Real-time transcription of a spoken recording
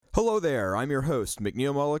Hello there, I'm your host,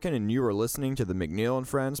 McNeil Mullican, and you are listening to the McNeil and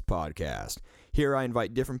Friends podcast. Here I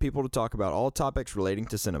invite different people to talk about all topics relating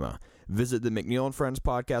to cinema. Visit the McNeil and Friends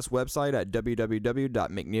podcast website at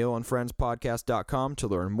www.mcneillandfriendspodcast.com to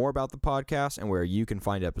learn more about the podcast and where you can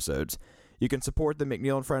find episodes. You can support the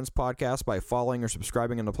McNeil and Friends podcast by following or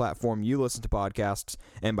subscribing on the platform you listen to podcasts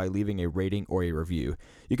and by leaving a rating or a review.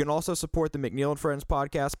 You can also support the McNeil and Friends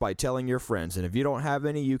podcast by telling your friends, and if you don't have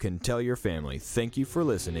any, you can tell your family. Thank you for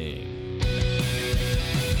listening.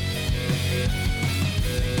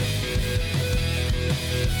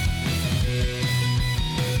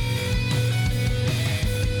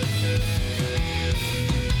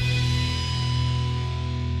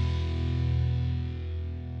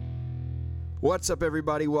 What's up,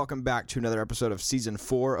 everybody? Welcome back to another episode of Season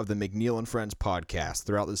 4 of the McNeil and Friends podcast.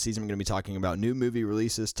 Throughout this season, I'm going to be talking about new movie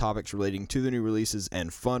releases, topics relating to the new releases,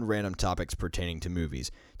 and fun random topics pertaining to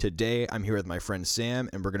movies. Today, I'm here with my friend Sam,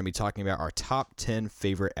 and we're going to be talking about our top 10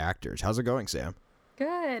 favorite actors. How's it going, Sam?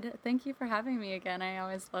 Good. Thank you for having me again. I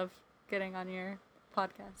always love getting on your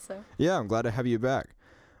podcast. Yeah, I'm glad to have you back.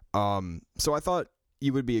 So I thought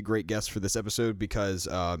you would be a great guest for this episode because,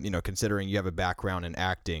 considering you have a background in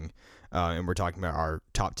acting, and we're talking about our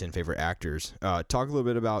top 10 favorite actors. Talk a little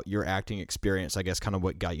bit about your acting experience, I guess, kind of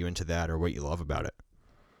what got you into that or what you love about it.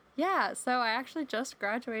 Yeah, so I actually just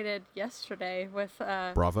graduated yesterday with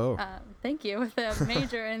Bravo. Thank you, with a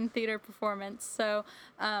major in theater performance. So,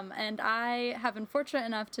 and I have been fortunate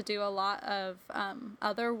enough to do a lot of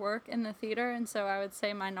other work in the theater, and so I would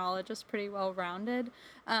say my knowledge is pretty well rounded.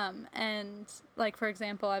 And like, for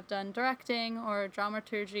example, I've done directing or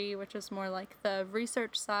dramaturgy, which is more like the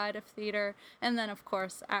research side of theater, and then of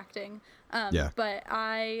course acting. But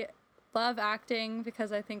I love acting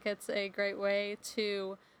because I think it's a great way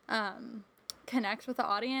to connect with the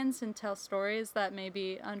audience and tell stories that may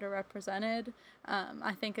be underrepresented.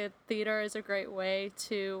 I think theater is a great way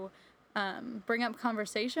to bring up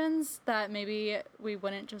conversations that maybe we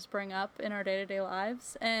wouldn't just bring up in our day-to-day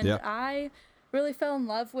lives. And I really fell in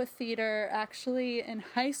love with theater actually in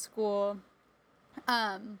high school.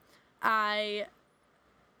 I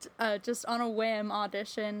just on a whim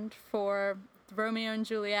auditioned for Romeo and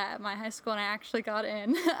Juliet at my high school, and I actually got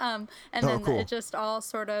in. Cool. It just all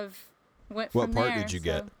sort of went from there. What part did you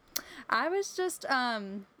get? I was just,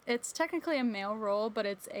 it's technically a male role, but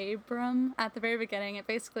it's Abram at the very beginning. It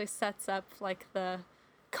basically sets up like the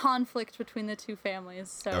conflict between the two families.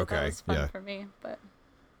 So that was fun for me, but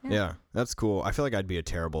yeah, that's cool. I feel like I'd be a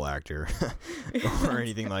terrible actor or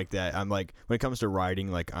anything like that. I'm like, when it comes to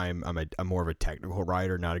writing, like I'm more of a technical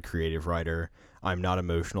writer, not a creative writer. I'm not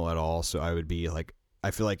emotional at all. So I would be like, I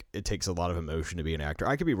feel like it takes a lot of emotion to be an actor.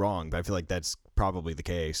 I could be wrong, but I feel like that's probably the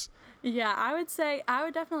case. Yeah, I would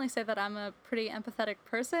definitely say that I'm a pretty empathetic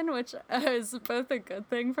person, which is both a good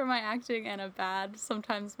thing for my acting and a bad.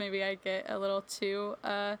 Sometimes maybe I get a little too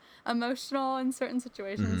emotional in certain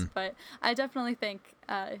situations, but I definitely think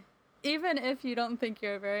even if you don't think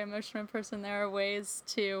you're a very emotional person, there are ways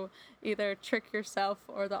to either trick yourself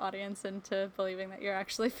or the audience into believing that you're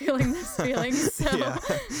actually feeling this feeling. So. Yeah,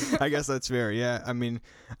 I guess that's fair. Yeah, I mean,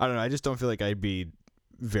 I don't know. I just don't feel like I'd be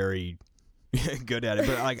very good at it,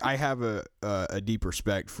 but like I have a deep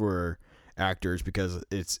respect for actors because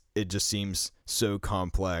it just seems so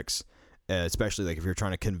complex, especially like if you're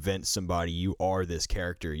trying to convince somebody you are this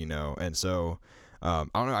character, and so I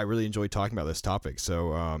don't know, I really enjoy talking about this topic,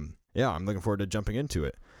 so I'm looking forward to jumping into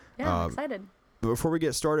it. I'm excited. But before we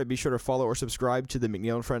get started, be sure to follow or subscribe to the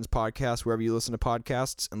McNeil and Friends podcast wherever you listen to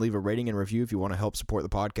podcasts, and leave a rating and review if you want to help support the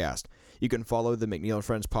podcast. You can follow the McNeil and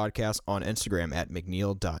Friends podcast on Instagram at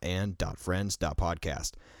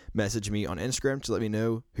mcneil.and.friends.podcast. Message me on Instagram to let me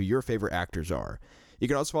know who your favorite actors are. You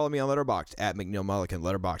can also follow me on Letterboxd at McNeil Mullican.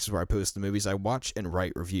 Letterboxd is where I post the movies I watch and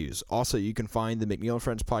write reviews. Also, you can find the McNeil and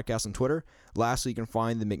Friends podcast on Twitter. Lastly, you can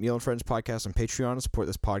find the McNeil and Friends podcast on Patreon and support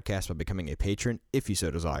this podcast by becoming a patron if you so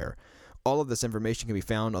desire. All of this information can be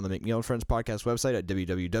found on the McNeil and Friends podcast website at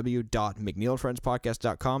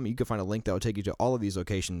www.mcneilfriendspodcast.com. You can find a link that will take you to all of these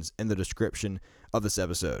locations in the description of this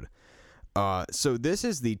episode. So this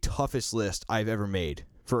is the toughest list I've ever made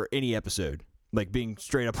for any episode, like being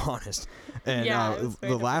straight up honest. And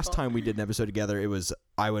the last time we did an episode together,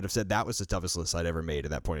 I would have said that was the toughest list I'd ever made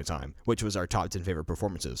at that point in time, which was our top 10 favorite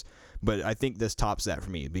performances. But I think this tops that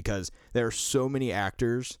for me because there are so many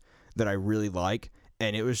actors that I really like.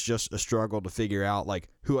 And it was just a struggle to figure out like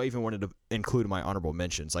who I even wanted to include in my honorable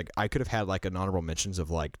mentions. Like I could have had like an honorable mentions of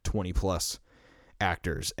like 20 plus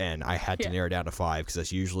actors, and I had to narrow down to 5 because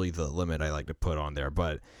that's usually the limit I like to put on there.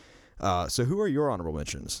 But so who are your honorable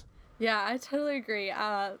mentions? Yeah, I totally agree.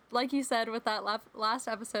 Like you said with that last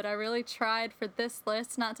episode, I really tried for this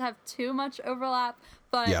list not to have too much overlap,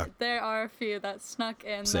 Yeah, but there are a few that snuck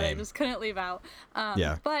in that I same. just couldn't leave out.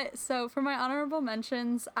 Yeah. But so for my honorable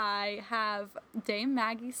mentions, I have Dame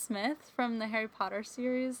Maggie Smith from the Harry Potter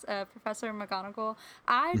series, Professor McGonagall.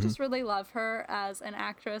 I Hmm. just really love her as an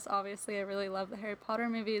actress. Obviously, I really love the Harry Potter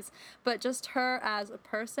movies, but just her as a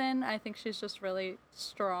person, I think she's just really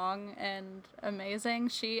strong and amazing.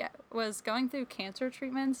 She was going through cancer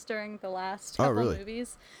treatments during the last Oh, couple really?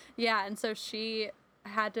 movies. Yeah, and so she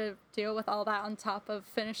had to deal with all that on top of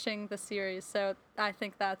finishing the series. So I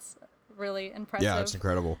think that's really Yeah, that's impressive.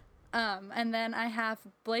 incredible. And then I have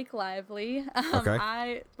Blake Lively. Okay.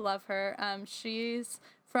 I love her. She's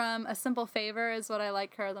from A Simple Favor is what I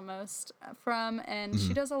like her the most from, and she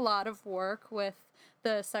Hmm. does a lot of work with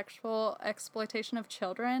the sexual exploitation of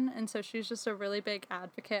children, and so she's just a really big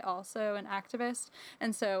advocate also an activist,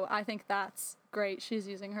 and so I think that's great. She's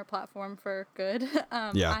using her platform for good.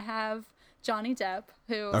 Yeah. I have Johnny Depp,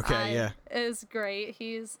 who Okay. Yeah. is great.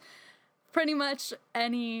 He's pretty much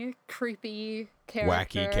any creepy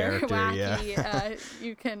character, Wacky character. Yeah. wacky,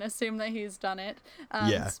 you can assume that he's done it.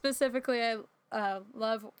 Yeah. Specifically, I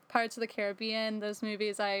love Pirates of the Caribbean. Those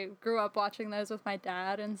movies, I grew up watching those with my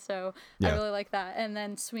dad, and so I Yeah. really like that. And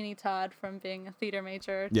then Sweeney Todd from being a theater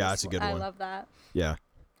major. Yeah, that's a good I one. love that. Yeah.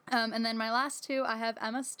 And then my last two, I have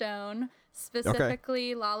Emma Stone, Okay.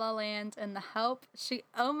 specifically La La Land and The Help. She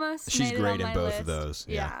almost She's made it great on in my both list. of those.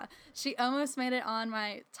 Yeah. She almost made it on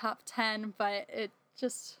my top 10, but it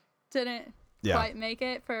just didn't Yeah. quite make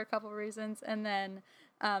it for a couple of reasons. And then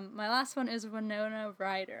my last one is Winona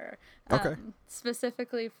Ryder. Okay.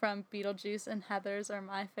 Specifically from Beetlejuice and Heathers are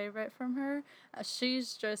my favorite from her.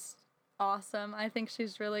 She's just awesome. I think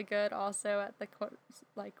she's really good also at the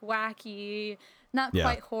like wacky, not Yeah.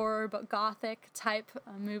 quite horror, but gothic type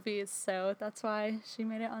movies. So that's why she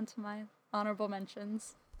made it onto my honorable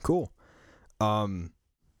mentions. Cool.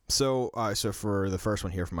 So for the first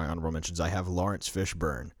one here for my honorable mentions, I have Lawrence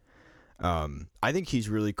Fishburne. I think he's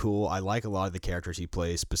really cool. I like a lot of the characters he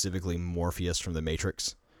plays, specifically Morpheus from The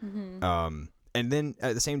Matrix. Mm-hmm. And then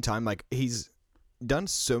at the same time, like he's done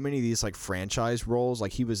so many of these like franchise roles.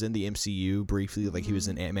 Like he was in the MCU briefly. Like he was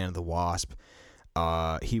in Ant-Man and the Wasp.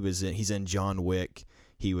 He's in John Wick.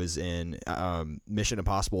 He was in Mission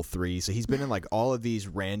Impossible 3. So he's been in like all of these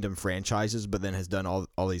random franchises, but then has done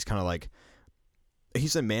all these kind of like.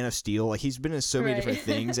 He's in Man of Steel. Like he's been in so many different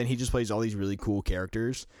things, and he just plays all these really cool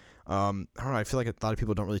characters. I don't know. I feel like a lot of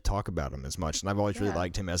people don't really talk about him as much, and I've always really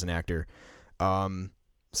liked him as an actor.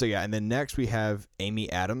 So yeah, and then next we have Amy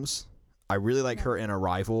Adams. I really like her in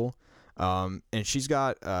Arrival. And she's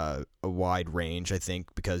got a wide range, I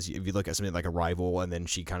think, because if you look at something like Arrival, and then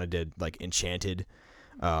she kind of did like Enchanted,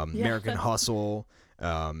 American Hustle.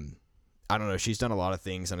 I don't know. She's done a lot of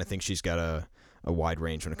things, and I think she's got a wide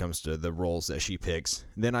range when it comes to the roles that she picks.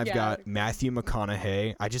 Then I've got Matthew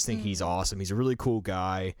McConaughey. I just think he's awesome. He's a really cool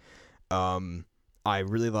guy. I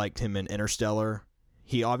really liked him in Interstellar.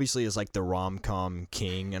 He obviously is like the rom-com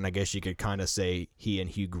king, and I guess you could kind of say he and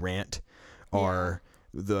Hugh Grant are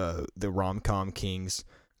the rom-com kings.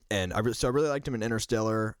 And I really liked him in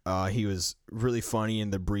Interstellar. He was really funny in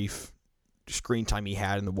the brief screen time he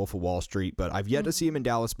had in The Wolf of Wall Street, but I've yet to see him in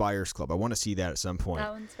Dallas Buyers Club. I want to see that at some point.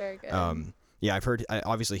 That one's very good. Yeah, I've heard.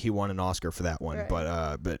 Obviously, he won an Oscar for that one,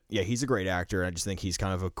 Right. but yeah, he's a great actor. I just think he's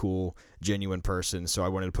kind of a cool, genuine person, so I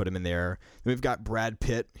wanted to put him in there. Then we've got Brad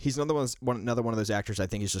Pitt. He's another one of those actors I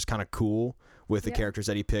think is just kind of cool with the characters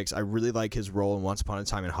that he picks. I really like his role in Once Upon a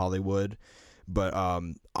Time in Hollywood, but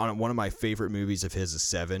on one of my favorite movies of his is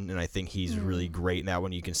Seven, and I think he's really great in that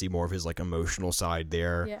one. You can see more of his like emotional side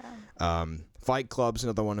there. Yeah. Fight Club's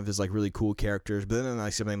another one of his like really cool characters, but then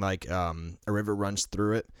like something like A River Runs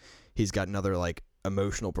Through It. He's got another like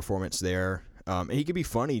emotional performance there. And he could be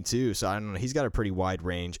funny too. So I don't know. He's got a pretty wide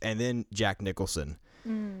range. And then Jack Nicholson.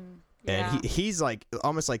 And he's like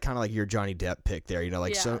almost like kind of like your Johnny Depp pick there. You know,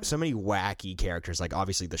 like so many wacky characters. Like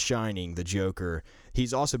obviously The Shining, The Joker.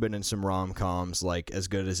 He's also been in some rom-coms like As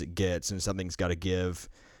Good as It Gets and Something's Gotta Give.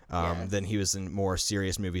 Then he was in more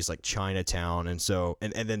serious movies like Chinatown. And so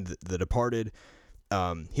and then The Departed.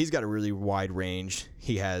 He's got a really wide range.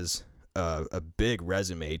 He has a big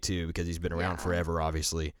resume too because he's been around forever,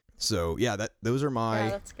 obviously. So yeah, those are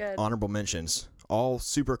my honorable mentions. All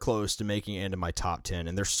super close to making it into my top 10,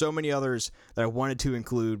 and there's so many others that I wanted to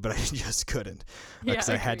include, but I just couldn't because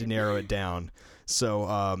I had to narrow it down. So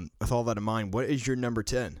with all that in mind, what is your number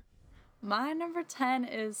 10? My number 10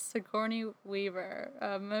 is Sigourney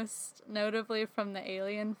Weaver, most notably from the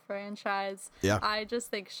Alien franchise. Yeah. I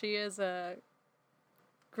just think she is a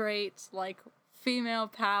great, like, female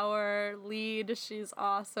power lead. She's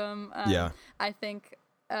awesome. Yeah. I think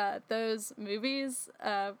those movies,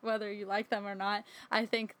 whether you like them or not, I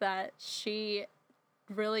think that she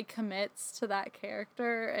really commits to that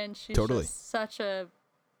character, and she's Totally. just such a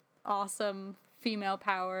awesome female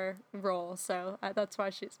power role. So that's why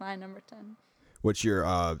she's my number 10. What's your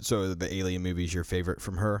so the Alien movies your favorite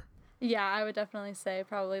from her? Yeah, I would definitely say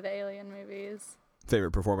probably the Alien movies.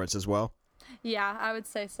 Favorite performance as well? Yeah, I would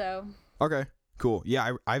say so. Okay, cool.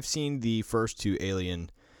 Yeah, I've seen the first 2 Alien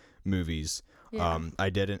movies. Yeah. I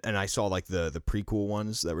didn't, and I saw like the prequel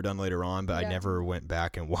ones that were done later on, but I Yeah. never went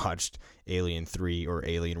back and watched Alien 3 or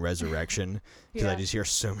Alien Resurrection because I Yeah. just hear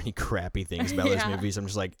so many crappy things about those Yeah. movies. I'm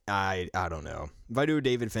just like, I don't know. If I do a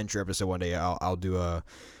David Fincher episode one day,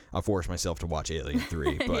 I'll force myself to watch Alien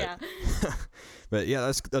 3. But Yeah. but yeah,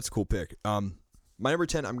 that's a cool pick. My number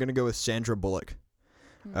 10, I'm gonna go with Sandra Bullock.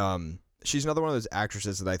 She's another one of those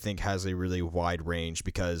actresses that I think has a really wide range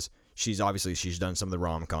because she's done some of the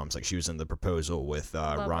rom-coms. Like she was in The Proposal with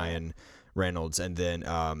Ryan Reynolds, and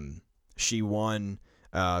then she won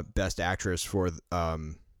Best Actress for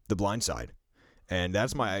The Blind Side, and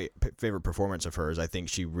that's my favorite performance of hers. I think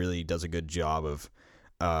she really does a good job of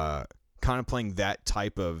kind of playing that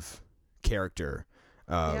type of character,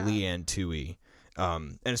 Leanne Tui,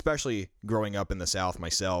 and especially growing up in the South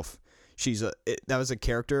myself. That was a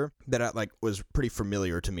character that was pretty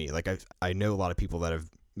familiar to me. Like I know a lot of people that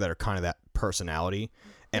are kind of that personality,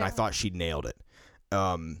 and I thought she nailed it.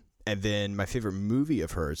 And then my favorite movie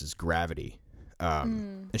of hers is Gravity,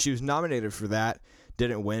 and she was nominated for that,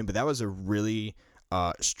 didn't win, but that was a really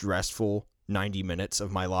stressful 90 minutes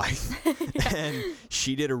of my life, and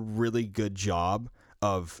she did a really good job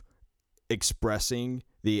of expressing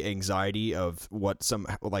the anxiety of what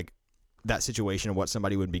that situation and what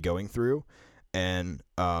somebody would be going through. And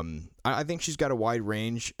I think she's got a wide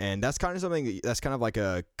range, and that's kind of something that's kind of like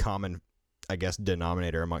a common, I guess,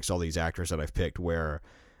 denominator amongst all these actors that I've picked, where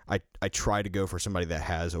I try to go for somebody that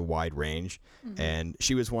has a wide range, and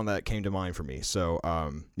she was one that came to mind for me. So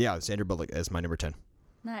yeah, Sandra Bullock is my number 10.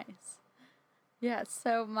 Nice. Yeah,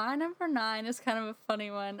 so my number 9 is kind of a funny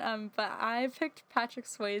one, but I picked Patrick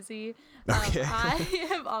Swayze. Okay. I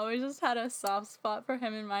have always just had a soft spot for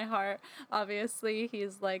him in my heart. Obviously,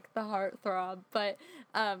 he's like the heartthrob, but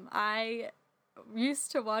I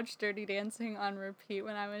used to watch Dirty Dancing on repeat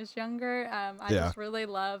when I was younger. I just really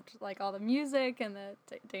loved like all the music and the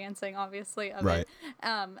dancing, obviously, of it.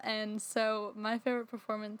 And so my favorite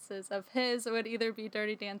performances of his would either be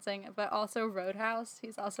Dirty Dancing, but also Roadhouse.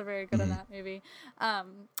 He's also very good in that movie.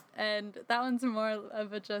 And that one's more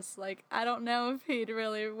of a just like, I don't know if he'd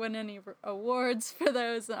really win any awards for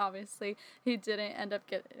those. And obviously he didn't end up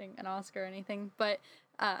getting an Oscar or anything, but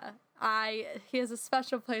he has a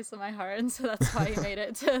special place in my heart, and so that's why he made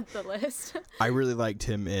it to the list. I really liked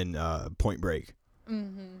him in Point Break.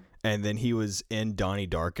 And then he was in Donnie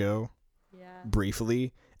Darko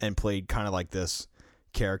briefly and played kind of like this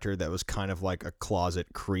character that was kind of like a closet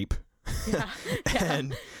creep.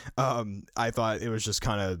 And I thought it was just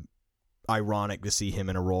kind of ironic to see him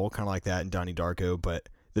in a role kind of like that in Donnie Darko, but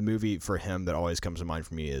the movie for him that always comes to mind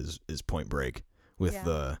for me is Point Break with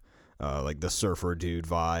the like the surfer dude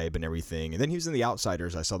vibe and everything. And then he was in The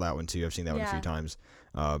Outsiders. I saw that one too. I've seen that one a few times.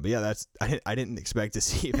 But yeah, I didn't expect to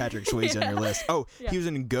see Patrick Swayze on your list. Oh, he was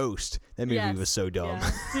in Ghost. That movie was so dumb.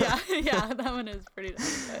 Yeah, that one is pretty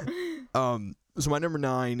dumb. So my number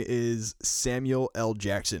 9 is Samuel L.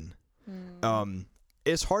 Jackson.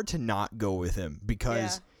 It's hard to not go with him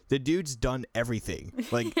because the dude's done everything.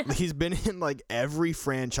 Like he's been in like every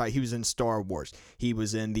franchise. He was in Star Wars. He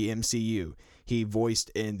was in the MCU. He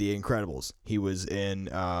voiced in The Incredibles. He was in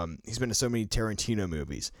he's been in so many Tarantino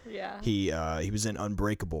movies. Yeah. He was in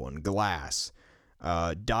Unbreakable and Glass,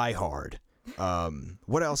 Die Hard.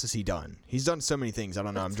 What else has he done? He's done so many things. I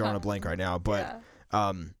don't know. I'm drawing a blank right now, but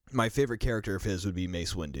my favorite character of his would be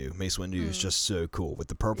Mace Windu. Mace Windu is just so cool with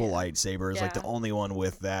the purple lightsaber. Is like the only one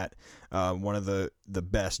with that. One of the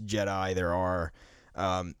best Jedi there are.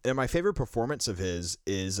 And my favorite performance of his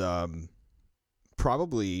is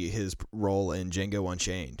probably his role in Django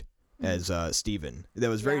Unchained as Steven. That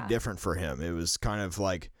was very different for him. It was kind of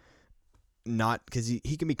like not because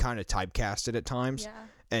he can be kind of typecasted at times.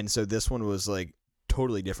 And so this one was like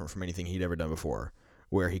totally different from anything he'd ever done before,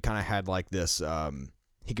 where he kind of had like this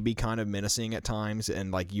he could be kind of menacing at times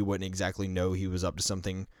and like you wouldn't exactly know he was up to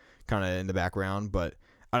something kind of in the background, but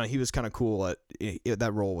I don't know, he was kind of cool at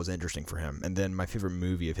that role was interesting for him. And then my favorite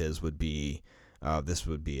movie of his would be this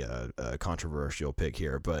would be a controversial pick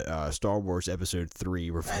here, but Star Wars Episode 3: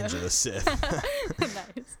 Revenge of the Sith.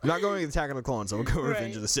 Nice. I'm not going with Attack of the Clones, so we'll go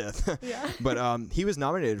Revenge of the Sith. Yeah. But he was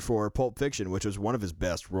nominated for Pulp Fiction, which was one of his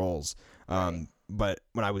best roles. But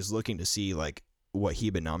when I was looking to see like what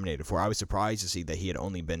he'd been nominated for, I was surprised to see that he had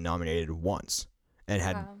only been nominated once and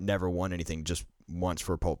had never won anything, just once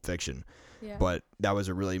for Pulp Fiction. Yeah. But that was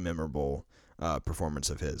a really memorable performance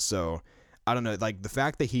of his. So I don't know, like the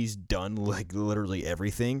fact that he's done like literally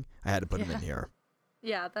everything, I had to put him in here.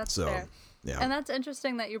 Yeah, that's So, fair. yeah. And that's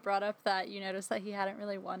interesting that you brought up that you noticed that he hadn't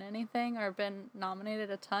really won anything or been nominated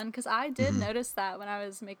a ton. Because I did notice that when I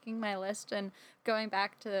was making my list and going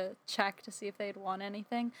back to check to see if they'd won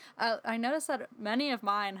anything. I noticed that many of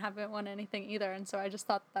mine haven't won anything either. And so I just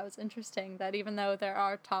thought that was interesting that even though there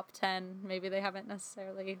are top 10, maybe they haven't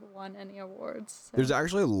necessarily won any awards. So. There's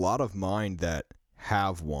actually a lot of mine that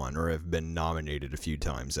have won or have been nominated a few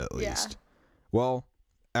times at least. Yeah. Well,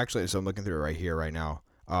 actually, so I'm looking through it right here, right now.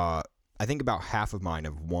 I think about half of mine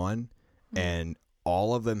have won, and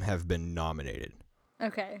all of them have been nominated.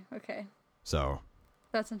 Okay. So.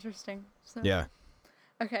 That's interesting. So, Yeah.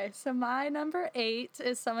 Okay, so my number 8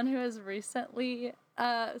 is someone who has recently,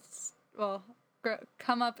 come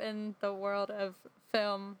up in the world of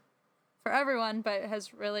film for everyone, but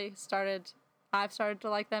has really I've started to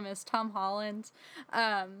like them, is Tom Holland.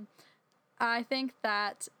 I think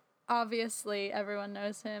that obviously everyone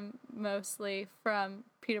knows him mostly from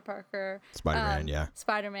Peter Parker. Spider-Man, yeah.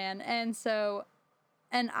 Spider-Man.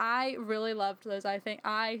 And I really loved those.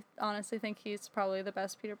 I honestly think he's probably the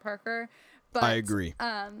best Peter Parker. But I agree.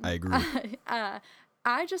 I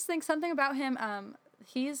just think something about him,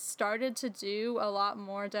 he's started to do a lot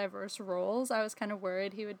more diverse roles. I was kind of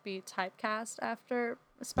worried he would be typecast after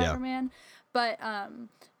Spider-Man. But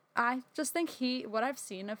I just think what I've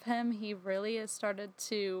seen of him, he really has started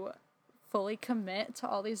to fully commit to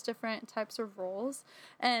all these different types of roles.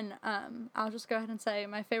 And I'll just go ahead and say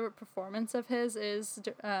my favorite performance of his is,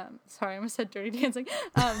 I almost said Dirty Dancing,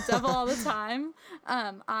 Devil All the Time.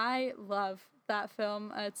 I love that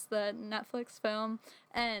film. It's the Netflix film.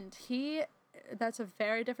 And that's a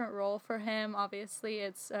very different role for him. Obviously,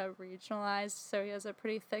 it's regionalized, so he has a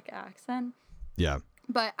pretty thick accent. Yeah.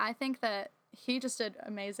 But I think that he just did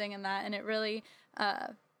amazing in that, and it really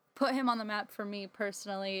put him on the map for me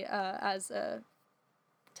personally as a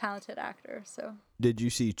talented actor. So. Did you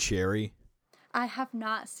see Cherry? I have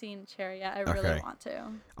not seen Cherry yet. I really want to.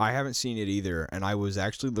 I haven't seen it either, and I was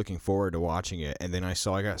actually looking forward to watching it, and then I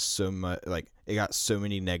saw it got so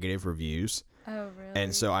many negative reviews. Oh, really?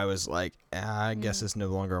 And so I was like, I guess it's no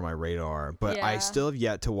longer on my radar. But I still have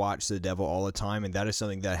yet to watch The Devil All the Time, and that is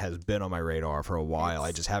something that has been on my radar for a while.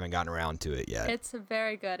 I just haven't gotten around to it yet. It's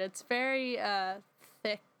very good. It's very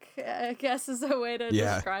thick, I guess is a way to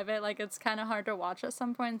describe it. Like, it's kind of hard to watch at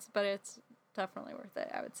some points, but it's definitely worth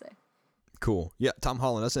it, I would say. Cool. Yeah, Tom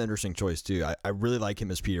Holland, that's an interesting choice, too. I really like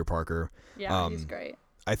him as Peter Parker. Yeah, he's great.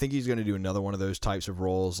 I think he's going to do another one of those types of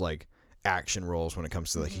roles, like action roles when it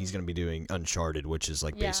comes to like he's going to be doing Uncharted, which is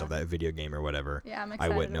like based off that video game or whatever. Yeah, I'm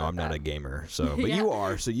excited. I wouldn't know. I'm not a gamer, so but you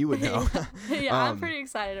are, so you would know. I'm pretty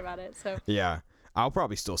excited about it. So yeah, I'll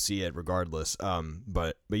probably still see it regardless.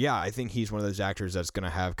 But yeah, I think he's one of those actors that's going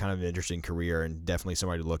to have kind of an interesting career and definitely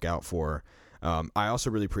somebody to look out for. I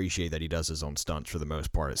also really appreciate that he does his own stunts for the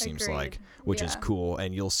most part. It seems like, which is cool.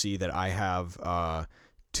 And you'll see that I have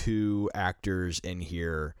 2 actors in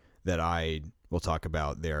here that I will talk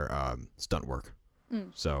about their stunt work.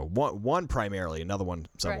 So one primarily, another one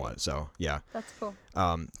somewhat. Right. So yeah, that's cool.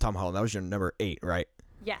 Tom Holland, that was your number 8, right?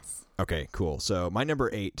 Yes. Okay, cool. So my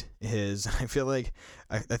number 8 is, I feel like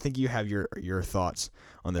I think you have your thoughts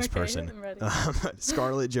on this person. I'm ready.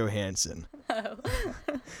 Scarlett Johansson. Oh.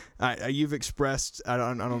 You've expressed, I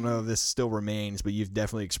don't know if this still remains, but you've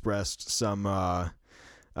definitely expressed some I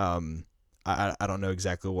don't know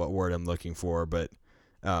exactly what word I'm looking for, but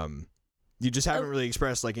you just haven't really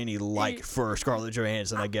expressed like any for Scarlett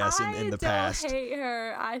Johansson, I guess, in the past. I don't hate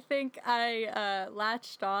her. I think I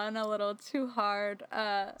latched on a little too hard.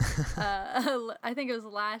 I think it was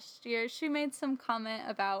last year. She made some comment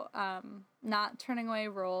about not turning away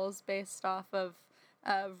roles based off of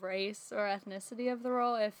race or ethnicity of the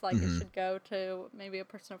role, if like it should go to maybe a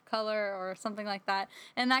person of color or something like that,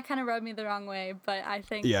 and that kind of rubbed me the wrong way. But I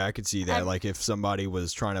think I could see that. Like if somebody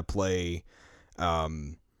was trying to play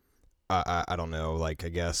I don't know, like I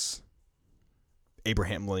guess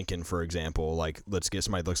Abraham Lincoln, for example, like let's get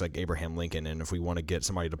somebody that looks like Abraham Lincoln, and if we want to get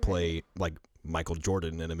somebody to play like Michael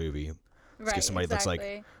Jordan in a movie, let's get somebody that looks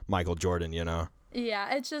like Michael Jordan, you know?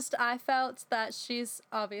 Yeah, it's just I felt that she's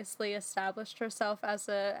obviously established herself as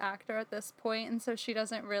an actor at this point, and so she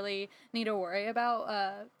doesn't really need to worry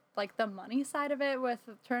about like the money side of it with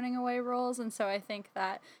turning away roles. And so I think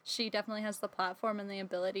that she definitely has the platform and the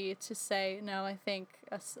ability to say, no, I think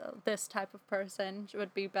this type of person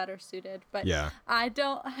would be better suited. But Yeah. I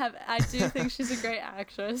do think she's a great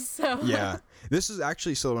actress. So Yeah. This is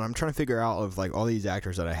actually, so when I'm trying to figure out of like all these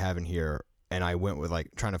actors that I have in here, and I went with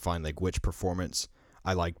like trying to find like which performance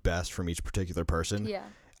I like best from each particular person. yeah,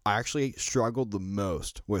 I actually struggled the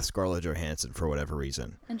most with Scarlett Johansson for whatever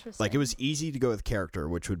reason. interesting. Like, it was easy to go with character,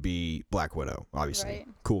 which would be Black Widow, obviously. Right,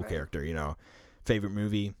 Cool right. character, you know. Favorite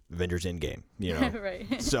movie, Avengers Endgame, you know.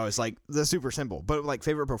 right. So it's like, that's super simple. But like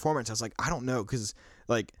favorite performance, I was like, I don't know, because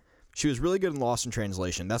like she was really good in Lost in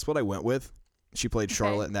Translation. That's what I went with. She played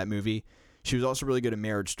Charlotte in that movie. She was also really good in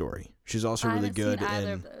Marriage Story. She's also I really haven't good seen either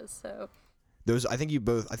in of those, so those. I think you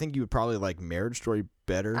would probably like Marriage Story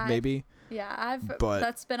better, maybe. yeah, But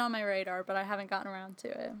that's been on my radar, but I haven't gotten around to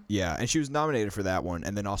it. yeah, and she was nominated for that one,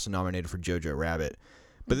 and then also nominated for Jojo Rabbit.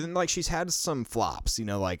 But then like she's had some flops, you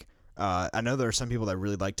know, like I know there are some people that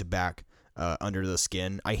really like to back Under the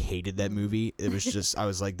Skin. I hated that movie. It was just I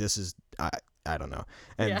was like, this is I don't know.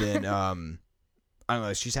 And then I don't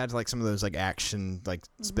know, she's had like some of those like action like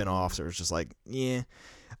spin-offs. It was just like, yeah.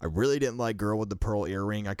 I really didn't like Girl with the Pearl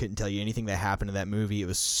Earring. I couldn't tell you anything that happened in that movie. It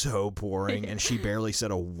was so boring, and she barely said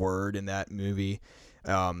a word in that movie.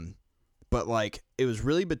 But like, it was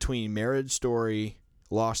really between Marriage Story,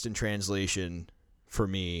 Lost in Translation for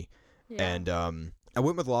me, and I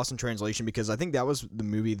went with Lost in Translation because I think that was the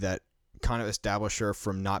movie that kind of established her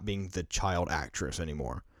from not being the child actress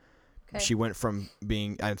anymore. Okay. She went from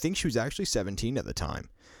being, I think she was actually 17 at the time,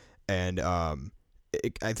 and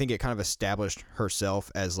I think it kind of established herself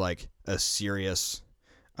as like a serious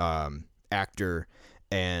actor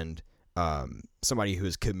and somebody who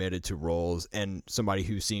is committed to roles and somebody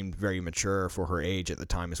who seemed very mature for her age at the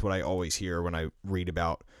time is what I always hear when I read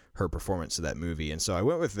about her performance of that movie. And so I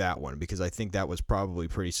went with that one because I think that was probably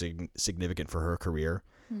pretty significant for her career.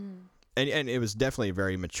 And it was definitely a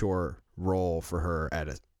very mature role for her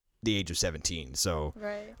at the age of 17. So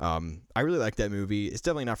Right. I really like that movie. It's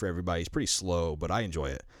definitely not for everybody. It's pretty slow, but I enjoy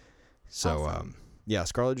it. So Awesome. yeah,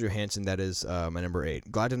 Scarlett Johansson, that is my number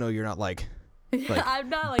 8. Glad to know you're not like I'm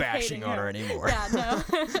not like bashing hating on her anymore. Yeah,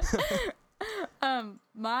 no.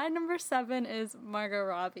 My number 7 is Margot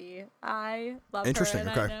Robbie. I love her, Interesting, and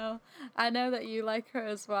okay. I know that you like her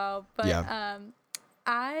as well. But Yeah.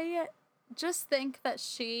 I just think that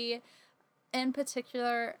she, in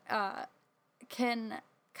particular, can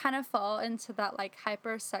kind of fall into that like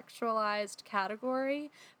hypersexualized category.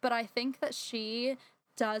 But I think that she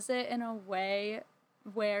does it in a way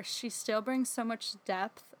where she still brings so much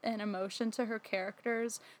depth and emotion to her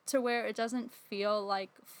characters to where it doesn't feel like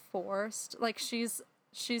forced. Like she's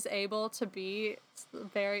able to be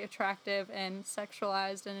very attractive and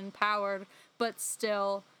sexualized and empowered, but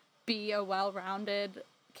still be a well-rounded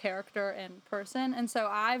character and person. And so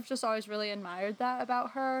I've just always really admired that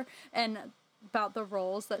about her and about the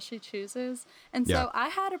roles that she chooses. And so Yeah. I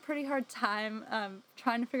had a pretty hard time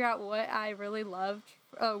trying to figure out what I really loved,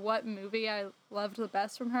 what movie I loved the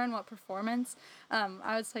best from her and what performance.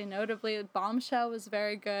 I would say notably Bombshell was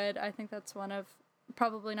very good. I think that's one of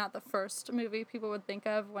probably not the first movie people would think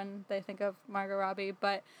of when they think of Margot Robbie,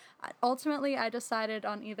 but ultimately I decided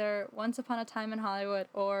on either Once Upon a Time in Hollywood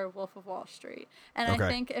or Wolf of Wall Street. And Okay. I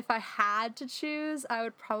think if I had to choose, I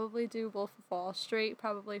would probably do Wolf of Wall Street,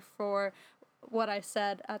 probably for what I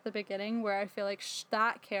said at the beginning, where I feel like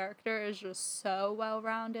that character is just so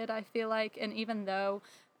well-rounded, I feel like, and even though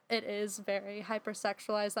it is very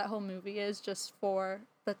hypersexualized, that whole movie is just for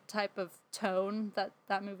the type of tone that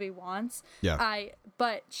that movie wants. Yeah.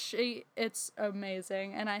 But it's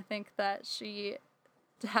amazing, and I think that she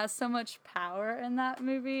has so much power in that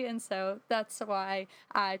movie, and so that's why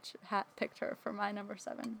I picked her for my number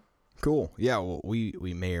 7. Cool. Yeah, well, we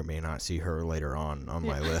may or may not see her later on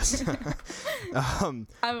my list. I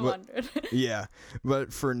but- wondered. Yeah,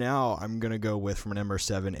 but for now, I'm going to go with, from number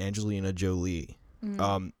 7, Angelina Jolie,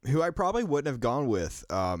 who I probably wouldn't have gone with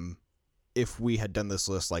if we had done this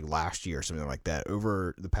list like last year or something like that.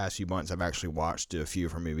 Over the past few months, I've actually watched a few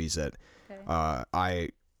of her movies that Okay. I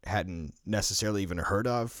hadn't necessarily even heard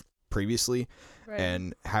of previously Right.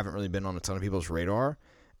 and haven't really been on a ton of people's radar.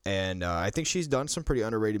 And I think she's done some pretty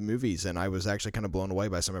underrated movies, and I was actually kind of blown away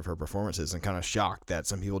by some of her performances and kind of shocked that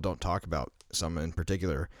some people don't talk about some in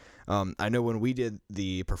particular. I know when we did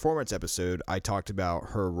the performance episode, I talked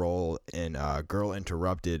about her role in Girl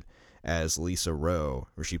Interrupted as Lisa Rowe,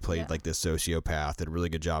 where she played Yeah. like this sociopath, did a really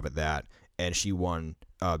good job at that. and she won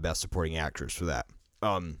Best Supporting Actress for that.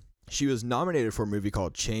 She was nominated for a movie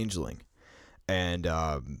called Changeling, and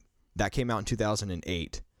that came out in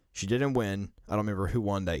 2008. She didn't win. I don't remember who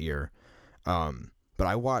won that year. But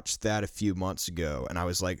I watched that a few months ago, and I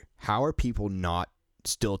was like, how are people not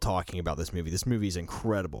still talking about this movie? This movie is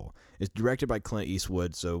incredible. It's directed by Clint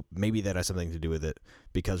Eastwood, so maybe that has something to do with it,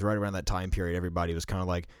 because right around that time period, everybody was kind of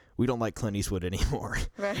like, we don't like Clint Eastwood anymore.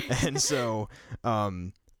 Right. And so,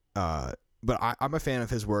 but I'm a fan of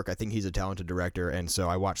his work. I think he's a talented director, and so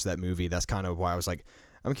I watched that movie. That's kind of why I was like,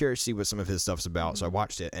 I'm curious to see what some of his stuff's about. So I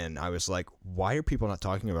watched it, and I was like, why are people not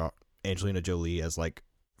talking about Angelina Jolie as like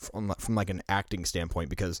from like an acting standpoint?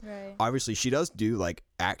 Because obviously she does do like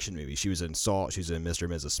action movies. She was in Salt, she was in Mr.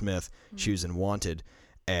 and Mrs. Smith, she was in Wanted,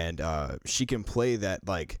 and she can play that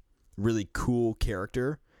like really cool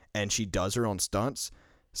character, and she does her own stunts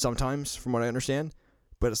sometimes, from what I understand.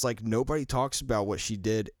 But it's like nobody talks about what she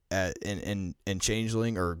did in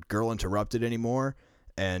Changeling or Girl Interrupted anymore,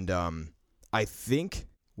 and I think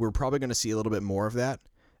we're probably going to see a little bit more of that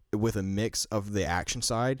with a mix of the action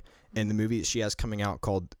side in the movie that she has coming out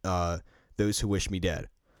called Those Who Wish Me Dead,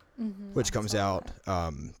 which comes out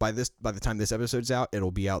by the time this episode's out,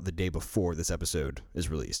 it'll be out the day before this episode is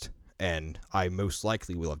released, and I most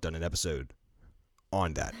likely will have done an episode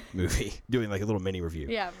on that movie, doing like a little mini review.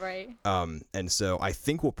 Yeah, right. And so I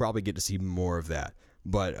think we'll probably get to see more of that.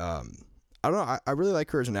 But I don't know. I really like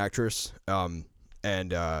her as an actress.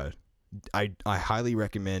 And I highly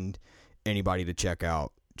recommend anybody to check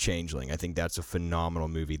out Changeling. I think that's a phenomenal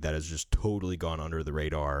movie that has just totally gone under the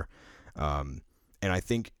radar. And I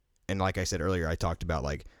think, and like I said earlier, I talked about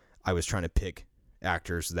like I was trying to pick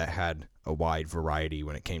actors that had a wide variety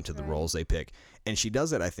when it came to the roles they pick. And she does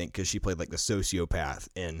that, I think, because she played like the sociopath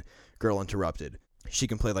in Girl Interrupted. She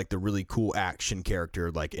can play like the really cool action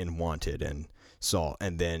character like in Wanted and Salt.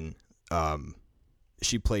 And then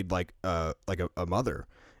she played like a mother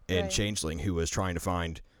in Changeling who was trying to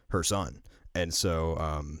find her son. And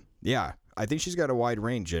so, yeah, I think she's got a wide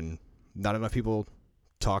range, and not enough people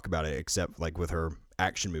talk about it except like with her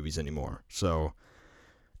action movies anymore. So,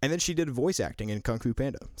 and then she did voice acting in Kung Fu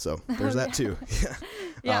Panda. So there's that too.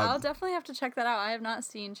 Yeah, I'll definitely have to check that out. I have not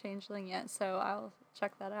seen Changeling yet, so I'll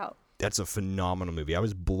check that out. That's a phenomenal movie. I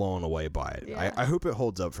was blown away by it. Yeah. I hope it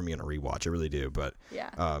holds up for me on a rewatch. I really do. But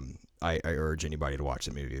yeah. I urge anybody to watch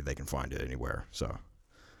the movie if they can find it anywhere. So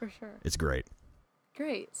for sure. It's great.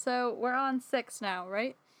 Great. So we're on 6 now,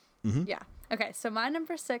 right? Mm-hmm. Yeah. Okay, so my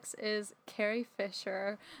number 6 is Carrie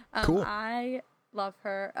Fisher. Cool. I love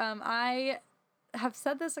her. I have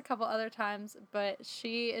said this a couple other times, but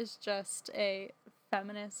she is just a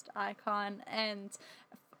feminist icon, and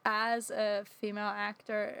as a female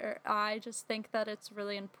actor, I just think that it's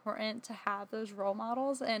really important to have those role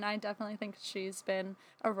models, and I definitely think she's been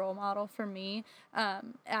a role model for me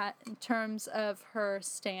in terms of her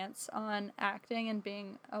stance on acting and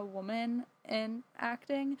being a woman in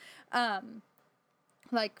acting.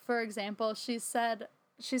 Like, for example,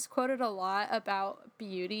 she's quoted a lot about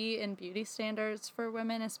beauty and beauty standards for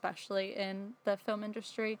women, especially in the film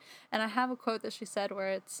industry. And I have a quote that she said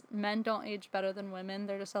where it's, men don't age better than women,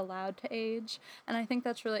 they're just allowed to age. And I think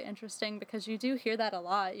that's really interesting because you do hear that a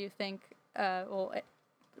lot. You think,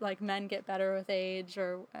 like men get better with age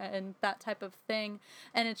and that type of thing.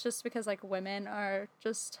 And it's just because like women are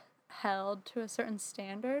just held to a certain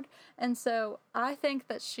standard. And so I think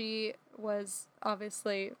that she was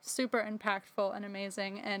obviously super impactful and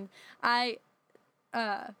amazing, and I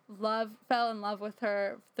fell in love with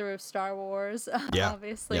her through Star Wars,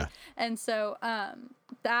 obviously. Yeah. And so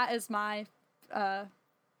that is my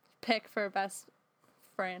pick for best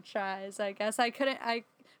franchise, I guess. I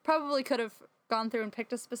probably could have gone through and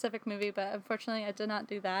picked a specific movie, but unfortunately I did not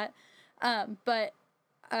do that. But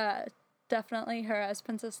definitely her as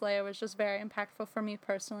Princess Leia was just very impactful for me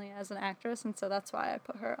personally as an actress, and so that's why I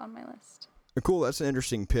put her on my list. Cool, that's an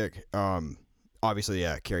interesting pick. Obviously,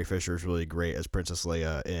 yeah, Carrie Fisher is really great as Princess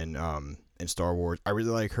Leia in Star Wars. I really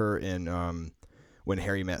like her in When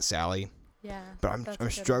Harry Met Sally. Yeah, but I'm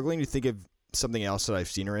struggling to think of something else that I've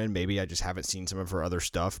seen her in. Maybe I just haven't seen some of her other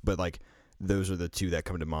stuff, but like those are the two that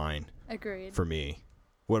come to mind. Agreed. For me.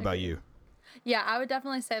 What about you? Yeah, I would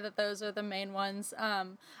definitely say that those are the main ones.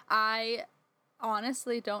 I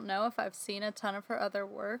honestly don't know if I've seen a ton of her other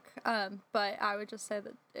work, but I would just say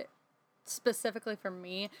that specifically for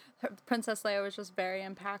me, Princess Leia was just very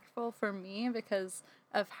impactful for me because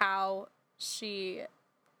of how she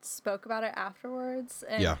spoke about it afterwards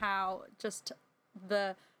and how just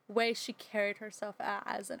the way she carried herself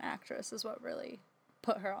as an actress is what really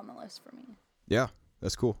put her on the list for me. Yeah,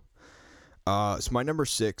 that's cool. So my number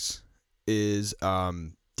 6 is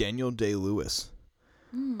Daniel Day-Lewis.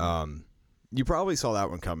 Mm. You probably saw that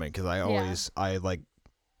one coming because I like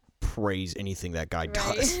praise anything that guy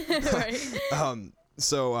does. Right.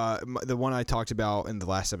 So the one I talked about in the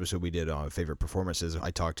last episode we did on favorite performances, I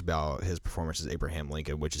talked about his performance as Abraham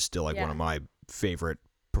Lincoln, which is still like one of my favorite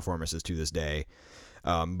performances to this day.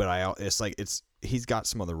 But he's got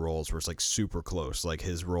some other roles where it's like super close. Like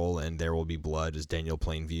his role in There Will Be Blood as Daniel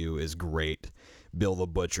Plainview is great. Bill the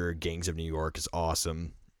Butcher, Gangs of New York is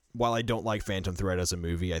awesome. While I don't like Phantom Thread as a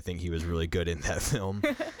movie, I think he was really good in that film.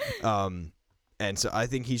 And so I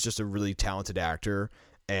think he's just a really talented actor,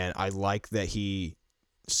 and I like that he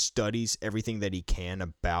studies everything that he can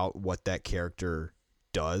about what that character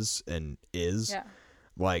does and is. Yeah.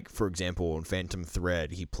 Like, for example, in Phantom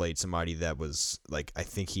Thread, he played somebody that was, like, I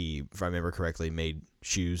think he, if I remember correctly, made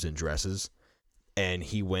shoes and dresses. And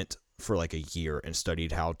he went for, like, a year and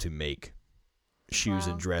studied how to make shoes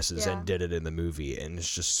and dresses and did it in the movie. And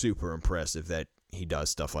it's just super impressive that he does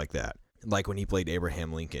stuff like that. Like, when he played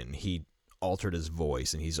Abraham Lincoln, he altered his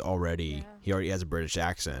voice, and he already has a British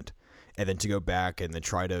accent. And then to go back and then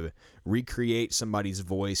try to recreate somebody's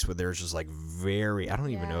voice where there's just like I don't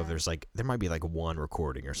even know if there might be like one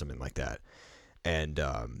recording or something like that. And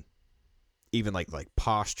even like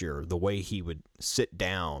posture, the way he would sit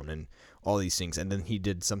down and all these things. And then he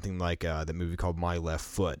did something like the movie called My Left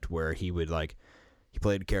Foot, where he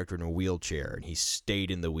played a character in a wheelchair, and he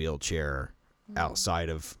stayed in the wheelchair outside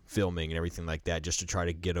of filming and everything like that, just to try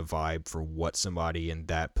to get a vibe for what somebody in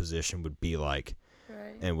that position would be like.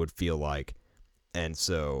 And would feel like. And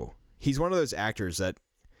so he's one of those actors that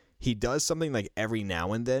he does something like every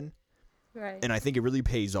now and then. Right. And I think it really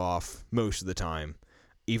pays off most of the time.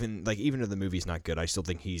 Even if the movie's not good, I still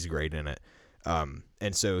think he's great in it.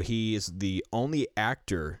 And so he is the only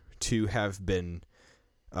actor to have been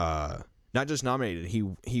not just nominated,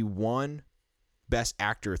 he won Best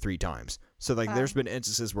Actor 3 times. So like there's been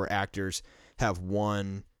instances where actors have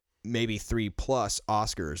won maybe 3+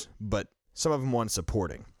 Oscars, but some of them won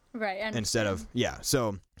supporting. Right. Instead of,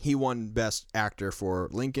 So he won Best Actor for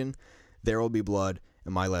Lincoln, There Will Be Blood,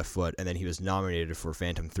 and My Left Foot. And then he was nominated for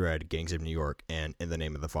Phantom Thread, Gangs of New York, and In the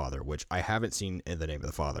Name of the Father, which I haven't seen In the Name of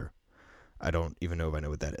the Father. I don't even know if I know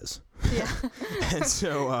what that is. Yeah. And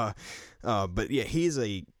so, but yeah, he's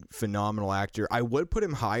a phenomenal actor. I would put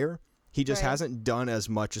him higher. He just hasn't done as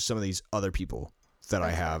much as some of these other people that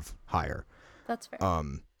I have higher. That's fair.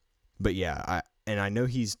 But yeah, I know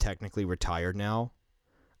he's technically retired now.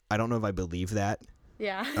 I don't know if I believe that.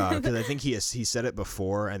 Yeah. Because I think he said it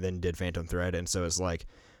before and then did Phantom Thread, and so it's like,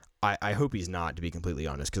 I hope he's not, to be completely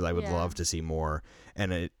honest, because I would love to see more.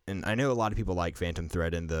 And I know a lot of people like Phantom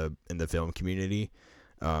Thread in the film community.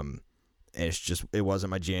 And it's just, it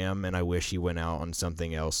wasn't my jam, and I wish he went out on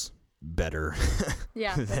something else better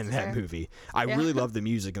than that movie. I really love the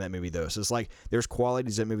music in that movie, though. So it's like there's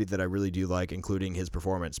qualities in that movie that I really do like, including his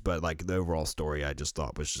performance, but like the overall story I just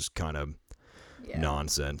thought was just kind of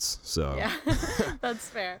nonsense. So that's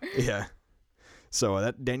fair. Yeah. So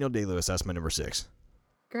that Daniel Day-Lewis, that's my number 6.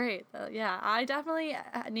 Great. I definitely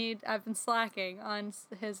I've been slacking on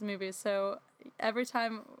his movies, so every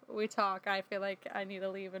time we talk, I feel like I need to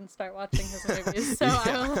leave and start watching his movies. So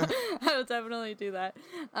I will definitely do that.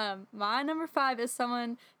 My number 5 is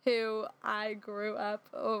someone who I grew up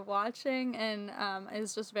watching and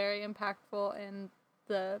is just very impactful in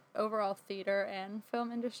the overall theater and film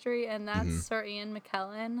industry, and that's Sir Ian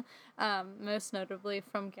McKellen, most notably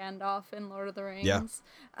from Gandalf in Lord of the Rings.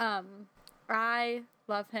 I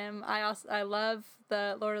love him. I love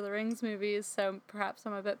the Lord of the Rings movies, so perhaps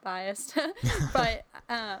I'm a bit biased. But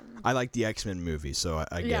I like the X-Men movies, so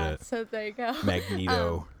I get it. So there you go.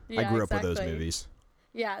 Magneto. I grew up with those movies.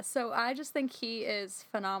 Yeah, so I just think he is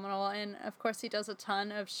phenomenal, and of course he does a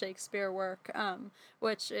ton of Shakespeare work,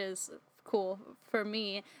 which is cool for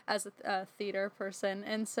me as a theater person.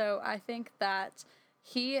 And so I think that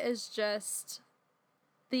he is just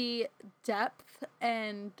the depth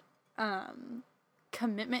and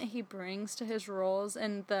commitment he brings to his roles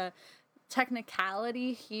and the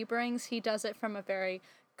technicality he brings. He does it from a very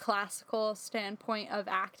classical standpoint of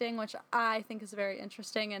acting, which I think is very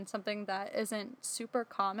interesting and something that isn't super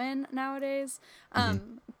common nowadays.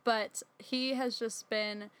 But he has just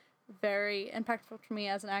been very impactful for me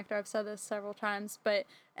as an actor. I've said this several times,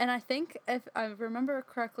 and I think if I remember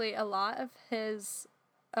correctly, a lot of his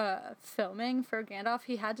filming for Gandalf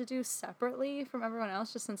he had to do separately from everyone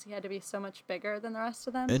else, just since he had to be so much bigger than the rest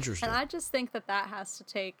of them. Interesting. And I just think that has to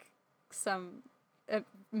take some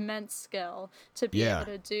immense skill to be able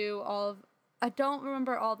to do all of. I don't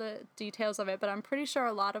remember all the details of it, but I'm pretty sure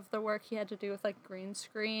a lot of the work he had to do with like green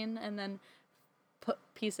screen and then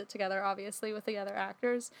piece it together, obviously, with the other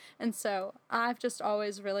actors. And so I've just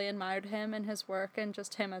always really admired him and his work and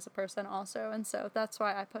just him as a person also. And so that's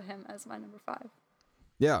why I put him as my number 5.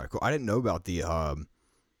 Yeah, cool. I didn't know about the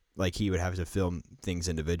like he would have to film things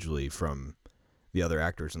individually from the other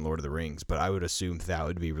actors in Lord of the Rings, but I would assume that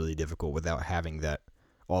would be really difficult without having that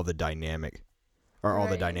all the dynamics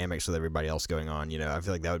with everybody else going on. You know, I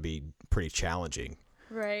feel like that would be pretty challenging.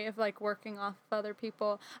 Right, of like working off of other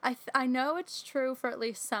people. I know it's true for at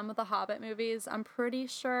least some of the Hobbit movies. I'm pretty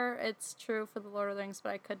sure it's true for the Lord of the Rings,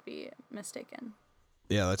 but I could be mistaken.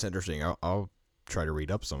 Yeah, that's interesting. I'll try to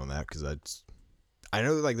read up some of that because I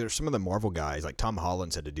know like there's some of the Marvel guys, like Tom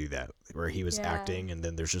Holland's had to do that, where he was acting and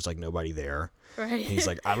then there's just like nobody there. Right. And he's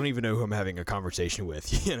like, I don't even know who I'm having a conversation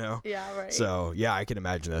with, you know? Yeah, right. So, yeah, I can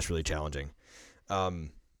imagine that's really challenging. So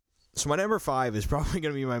my number 5 is probably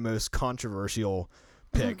going to be my most controversial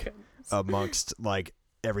pick amongst like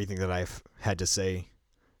everything that I've had to say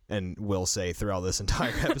and will say throughout this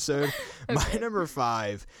entire episode. Okay. My number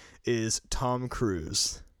 5 is Tom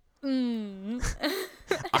Cruise.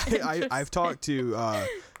 I've talked to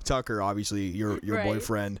Tucker, obviously your Right.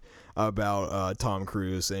 boyfriend, about Tom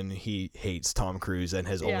Cruise, and he hates Tom Cruise and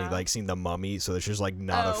has only like seen The Mummy, so it's just like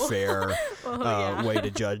not a fair way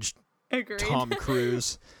to judge Agreed. Tom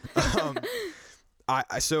Cruise. I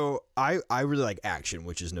really like action,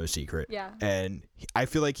 which is no secret. Yeah. And I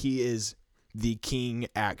feel like he is the king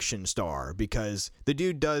action star because the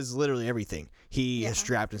dude does literally everything. He has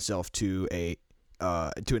strapped himself to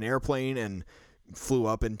an airplane and flew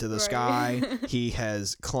up into the sky. He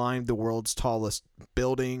has climbed the world's tallest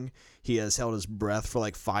building. He has held his breath for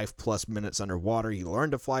like 5+ minutes underwater. He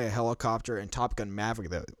learned to fly a helicopter, and Top Gun Maverick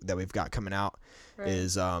that we've got coming out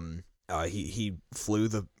is he flew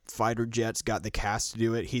the fighter jets, got the cast to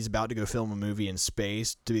do it. He's about to go film a movie in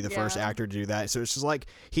space to be the first actor to do that. So it's just like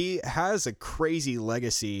he has a crazy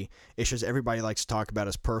legacy. It's just everybody likes to talk about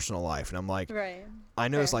his personal life, and I'm like, I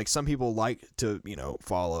know it's like some people like to, you know,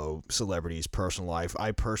 follow celebrities' personal life.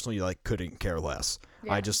 I personally like couldn't care less.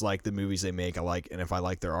 I just like the movies they make. I like, and if I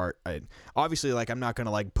like their art, obviously like I'm not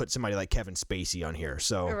gonna like put somebody like Kevin Spacey on here.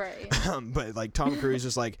 So, but like Tom Cruise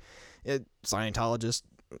is like Scientologist,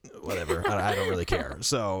 whatever. I don't really care.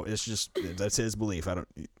 So it's just that's his belief. I don't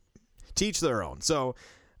teach their own. So,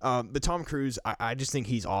 but Tom Cruise, I just think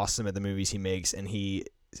he's awesome at the movies he makes, and he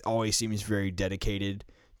always seems very dedicated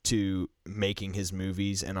to making his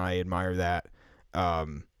movies, and I admire that.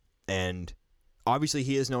 And obviously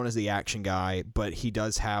he is known as the action guy, but he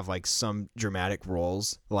does have like some dramatic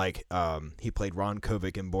roles. Like he played Ron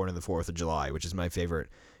Kovic in Born on the 4th of July, which is my favorite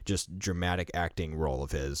just dramatic acting role of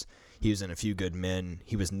his. He was in A Few Good Men.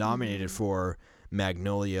 He was nominated for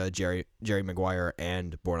Magnolia, Jerry Maguire,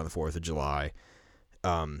 and Born on the 4th of July.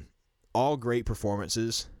 All great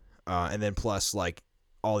performances. And then plus like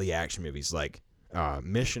all the action movies like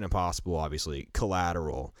Mission Impossible, obviously,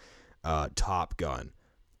 Collateral, Top Gun.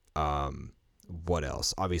 What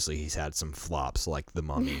else? Obviously, he's had some flops like The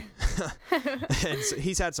Mummy. And so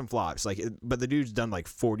he's had some flops, like, but the dude's done like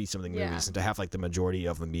 40 something movies, and to have like the majority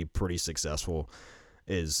of them be pretty successful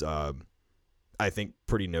is, I think,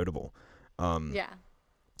 pretty notable.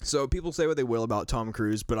 So people say what they will about Tom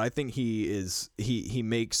Cruise, but I think he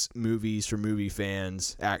makes movies for movie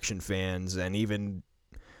fans, action fans, and even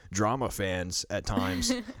drama fans at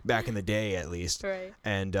times, back in the day at least. Right.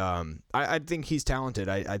 And I think he's talented.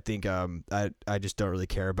 I think I just don't really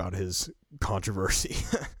care about his controversy.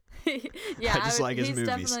 Yeah, I just like his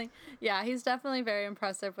movies. He's definitely very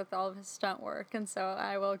impressive with all of his stunt work, and so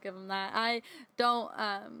I will give him that. I don't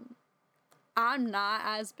I'm not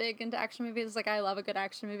as big into action movies. Like, I love a good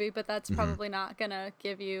action movie, but that's probably not gonna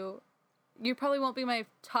give you probably won't be my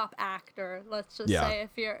top actor, let's just say, if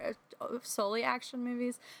you're solely action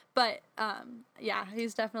movies. But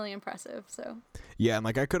he's definitely impressive. So yeah, and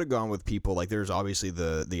like I could have gone with people like there's obviously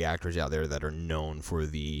the actors out there that are known for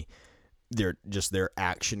their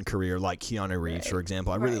action career, like Keanu Reeves, for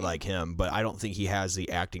example. I really like him, but I don't think he has the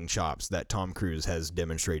acting chops that Tom Cruise has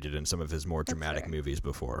demonstrated in some of his more dramatic movies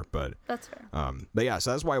before. But that's fair. But yeah, so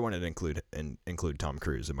that's why I wanted to include Tom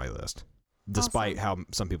Cruise in my list, despite how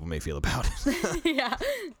some people may feel about it.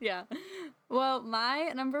 Yeah. Well,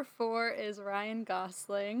 my number 4 is Ryan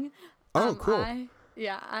Gosling. Oh, cool. I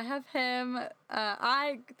have him.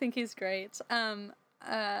 I think he's great.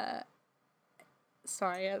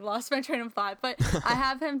 Sorry, I lost my train of thought, but I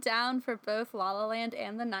have him down for both La La Land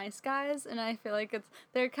and The Nice Guys, and I feel like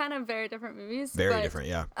they're kind of very different movies. Very different,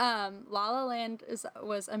 yeah. La La Land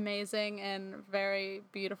was amazing and very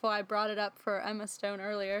beautiful. I brought it up for Emma Stone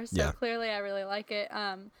earlier, so clearly I really like it.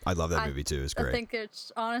 I love that movie too. It's great. I think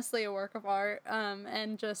it's honestly a work of art,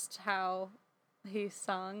 and just how he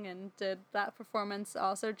sung and did that performance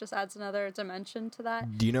also just adds another dimension to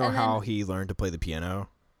that. Do you know And then, how he learned to play the piano?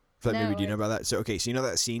 For that movie, no, do you know about that? So okay, so you know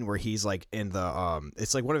that scene where he's like in the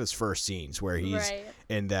it's like one of his first scenes where he's right.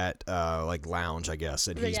 in that like lounge, I guess,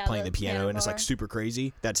 and he's Yeah, playing the piano and it's bar. like super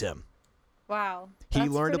crazy. That's him. Wow. He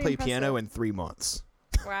That's learned to play pretty piano impressive. in 3 months.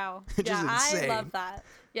 Wow. Which is Yeah, I insane. love that.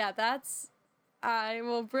 Yeah, I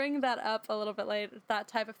will bring that up a little bit later, that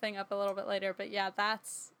type of thing up a little bit later. But yeah,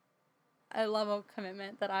 that's a level of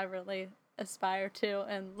commitment that I really aspire to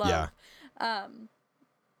and love. Yeah.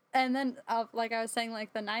 And then, like I was saying,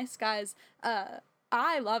 like The Nice Guys,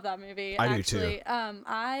 I love that movie. I do actually. too.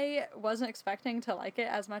 I wasn't expecting to like it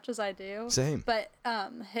as much as I do. Same. But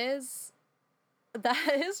his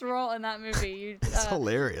role in that movie, It's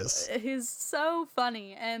hilarious. he's so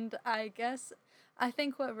funny, and I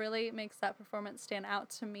think what really makes that performance stand out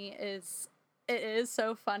to me is it is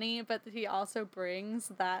so funny, but he also brings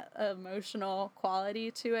that emotional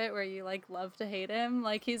quality to it where you like love to hate him.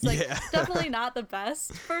 Like he's like Yeah. definitely not the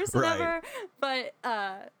best person Right. ever,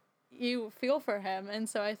 but you feel for him, and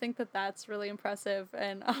so I think that that's really impressive.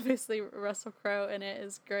 And obviously Russell Crowe in it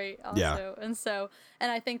is great also. Yeah.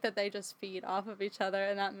 And I think that they just feed off of each other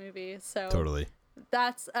in that movie. So Totally.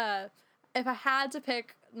 that's if I had to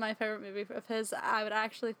pick my favorite movie of his, I would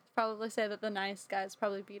actually probably say that The Nice Guys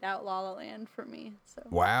probably beat out La La Land for me. So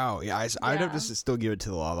Wow. Yeah, I'd have Yeah. to still give it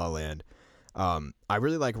to La La Land. I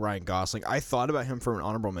really like Ryan Gosling. I thought about him for an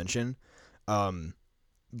honorable mention,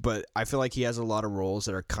 but I feel like he has a lot of roles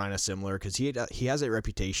that are kind of similar because he has a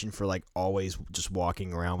reputation for like always just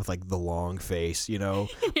walking around with like the long face, you know.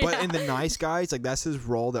 But in The Nice Guys, like that's his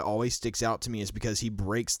role that always sticks out to me is because he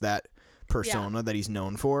breaks that persona that he's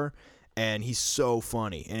known for. And he's so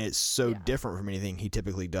funny, and it's so different from anything he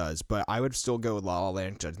typically does. But I would still go with La La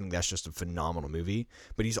Land because I think that's just a phenomenal movie.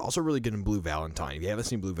 But he's also really good in Blue Valentine. If you haven't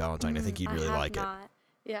seen Blue Valentine, I think you'd really like it.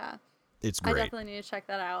 Yeah. It's I great. definitely need to check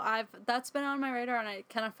that out. That's been on my radar, and I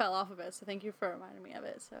kind of fell off of it. So thank you for reminding me of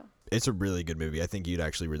it. So It's a really good movie. I think you'd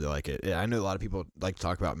actually really like it. I know a lot of people like to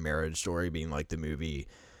talk about Marriage Story being like the movie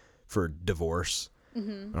for divorce.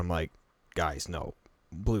 Mm-hmm. I'm like, guys, no,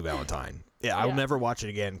 Blue Valentine. Yeah, I will never watch it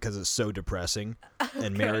again because it's so depressing.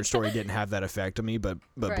 And Marriage Story didn't have that effect on me, but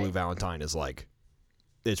Right. Blue Valentine is like,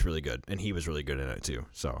 it's really good, and he was really good in it too.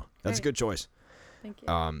 So that's a Great. good choice. thank you.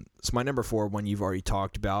 So my number 4, one you've already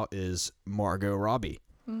talked about, is Margot Robbie.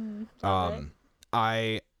 Love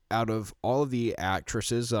it. Out of all of the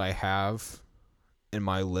actresses that I have in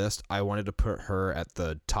my list, I wanted to put her at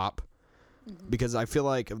the top because I feel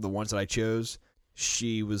like of the ones that I chose,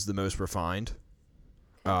 she was the most refined.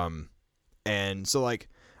 And so like,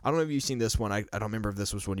 I don't know if you've seen this one. I don't remember if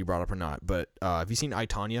this was one you brought up or not, but have you seen I,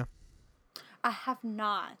 Tonya? I have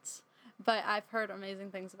not, but I've heard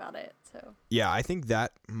amazing things about it. So Yeah, I think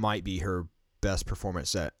that might be her best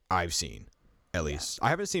performance that I've seen, at least. I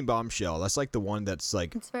haven't seen Bombshell. That's like the one that's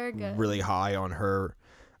like it's very good. really high on her,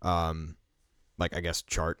 like I guess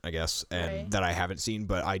chart, and Right. that I haven't seen.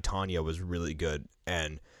 But I, Tonya was really good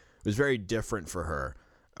and it was very different for her.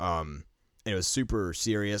 And it was super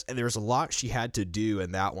serious, and there was a lot she had to do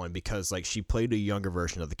in that one because like she played a younger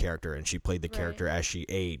version of the character, and she played the character as she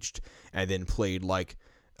aged, and then played like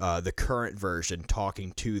the current version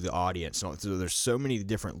talking to the audience. So there's so many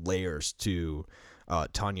different layers to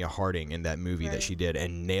Tonya Harding in that movie that she did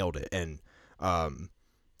and nailed it. And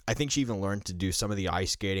I think she even learned to do some of the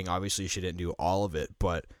ice skating. Obviously, she didn't do all of it,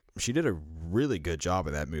 but she did a really good job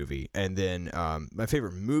in that movie. And then my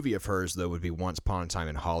favorite movie of hers, though, would be Once Upon a Time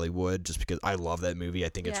in Hollywood, just because I love that movie. I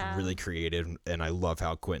think it's really creative, and I love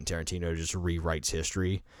how Quentin Tarantino just rewrites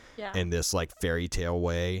history in this like fairy tale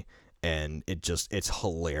way. And it's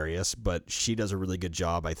hilarious. But she does a really good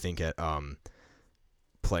job, I think, at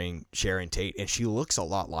playing Sharon Tate, and she looks a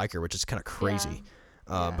lot like her, which is kind of crazy.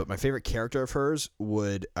 But my favorite character of hers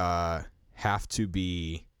would have to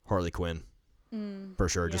be Harley Quinn. For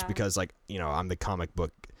sure, just because like, you know, I'm the comic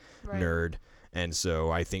book nerd, and so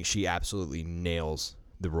I think she absolutely nails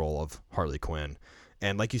the role of Harley Quinn.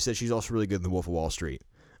 And like you said, she's also really good in The Wolf of Wall Street.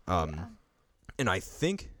 And I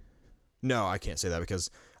think, no, I can't say that because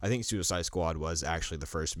I think Suicide Squad was actually the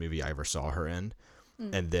first movie I ever saw her in,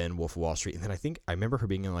 and then Wolf of Wall Street, and then I remember her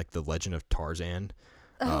being in like The Legend of Tarzan.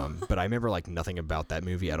 But I remember like nothing about that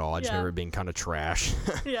movie at all. I just remember it being kind of trash.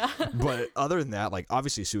 But other than that, like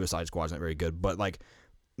obviously Suicide Squad's not very good, but like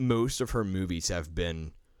most of her movies have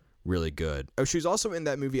been really good. Oh, she was also in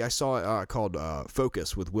that movie I saw called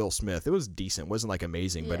Focus with Will Smith. It was decent. It wasn't like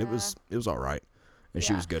amazing, but it was all right. And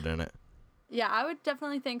she was good in it. Yeah, I would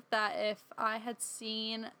definitely think that if I had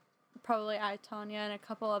seen probably I, Tonya, and a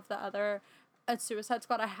couple of the other at Suicide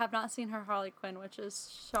Squad. I have not seen her Harley Quinn, which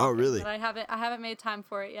is shocking. Oh, really? But I haven't made time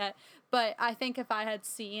for it yet. But I think if I had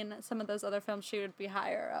seen some of those other films, she would be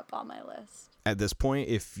higher up on my list. At this point,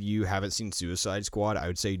 if you haven't seen Suicide Squad, I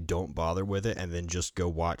would say don't bother with it and then just go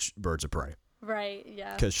watch Birds of Prey. Right,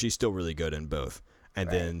 yeah. Because she's still really good in both. And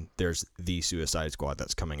Right. then there's the Suicide Squad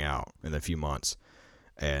that's coming out in a few months.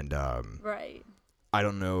 And Right. I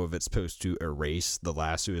don't know if it's supposed to erase the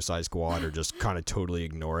last Suicide Squad or just kind of totally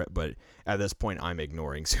ignore it. But at this point, I'm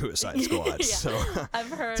ignoring Suicide Squad. Yeah, So I've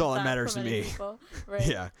heard that's all that matters from to many me. people. Right.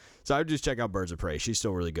 Yeah. So I would just check out Birds of Prey. She's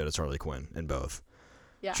still really good as Harley Quinn in both.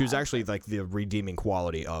 Yeah. She was actually like the redeeming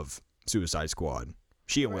quality of Suicide Squad.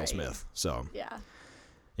 She and Will Right. Smith. So Yeah.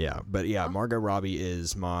 yeah, but yeah, Margot Robbie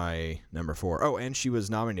is my number 4. Oh, and she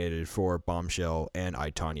was nominated for Bombshell and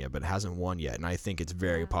I, Tonya, but hasn't won yet. And I think it's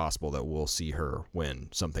very Yeah. possible that we'll see her win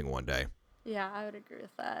something one day. Yeah, I would agree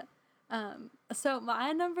with that. So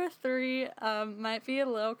my number 3 might be a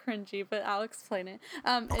little cringy, but I'll explain it.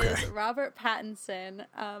 Okay. Is Robert Pattinson.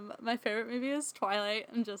 My favorite movie is Twilight.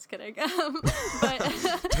 I'm just kidding. But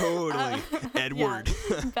Totally. Edward.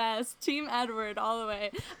 Yeah, best Team Edward all the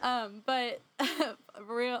way. But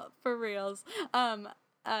for reals.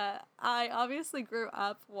 I obviously grew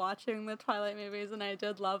up watching the Twilight movies, and I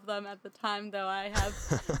did love them at the time, though I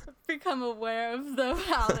have become aware of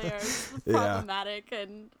how they are Yeah. problematic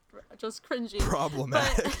and just cringy.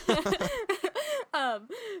 Problematic.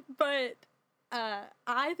 But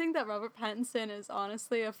I think that Robert Pattinson is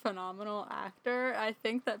honestly a phenomenal actor. I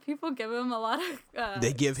think that people give him a lot of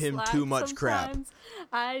They give him slack too much crap. sometimes.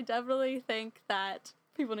 I definitely think that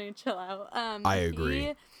people need to chill out. I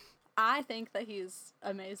agree. I think that he's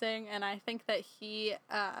amazing, and I think that he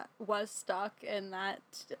was stuck in that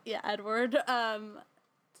Edward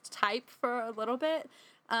type for a little bit,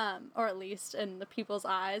 or at least in the people's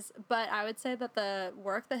eyes. But I would say that the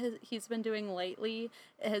work that he's been doing lately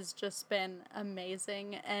has just been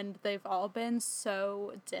amazing, and they've all been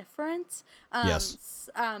so different. Yes.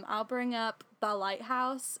 I'll bring up The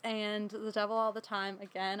Lighthouse and The Devil All the Time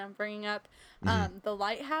again. I'm bringing up The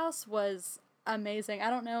Lighthouse was amazing.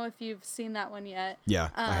 I don't know if you've seen that one yet. Yeah,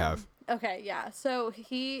 I have. Okay, yeah. So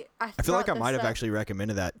I feel like I might have actually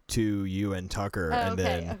recommended that to you and Tucker, and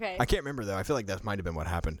then okay. I can't remember though. I feel like that might have been what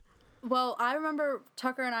happened. Well, I remember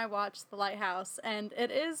Tucker and I watched The Lighthouse, and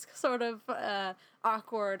it is sort of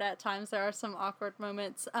awkward at times. There are some awkward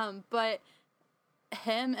moments, but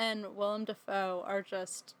him and Willem Dafoe are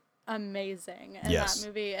just amazing in Yes. that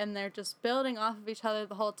movie, and they're just building off of each other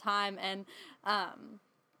the whole time. And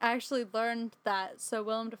I actually learned that. So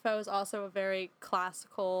Willem Dafoe is also a very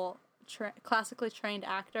classically trained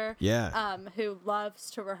actor. Yeah. Who loves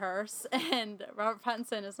to rehearse, and Robert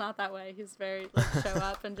Pattinson is not that way. He's very like show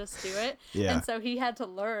up and just do it. Yeah. And so he had to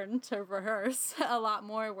learn to rehearse a lot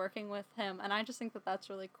more working with him, and I just think that that's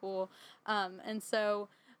really cool. And so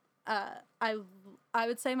I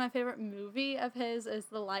would say my favorite movie of his is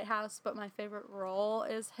The Lighthouse, but my favorite role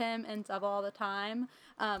is him in Devil All the Time.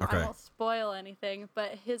 Okay. I won't spoil anything,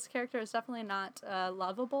 but his character is definitely not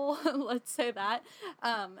lovable, let's say that.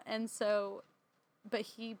 And so, but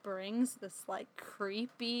he brings this like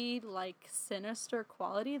creepy, like sinister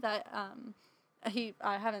quality that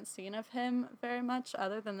I haven't seen of him very much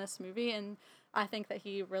other than this movie, and I think that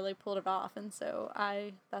he really pulled it off, and so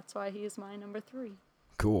that's why he's my number 3.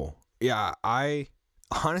 Cool. Yeah, I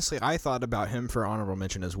thought about him for honorable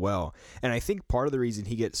mention as well. And I think part of the reason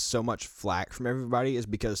he gets so much flack from everybody is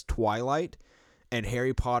because Twilight and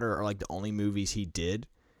Harry Potter are like the only movies he did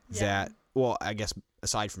that, well, I guess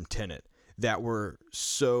aside from Tenet, that were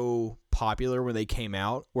so popular when they came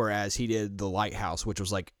out, whereas he did The Lighthouse, which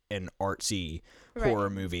was like an artsy horror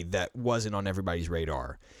movie that wasn't on everybody's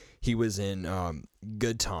radar. He was in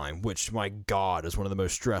Good Time, which, my God, is one of the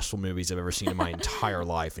most stressful movies I've ever seen in my entire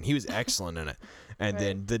life. And he was excellent in it. And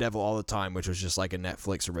then The Devil All the Time, which was just like a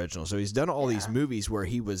Netflix original. So he's done all these movies where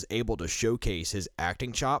he was able to showcase his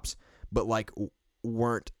acting chops, but like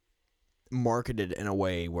weren't marketed in a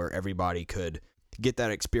way where everybody could get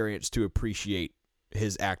that experience to appreciate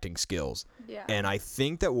his acting skills. Yeah. And I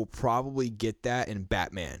think that we'll probably get that in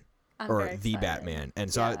Batman. I'm Or very The excited. Batman.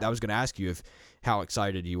 And so I was going to ask you how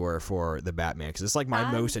excited you were for The Batman, because it's like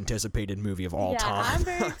my most anticipated movie of all time. I'm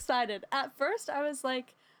very excited. At first, I was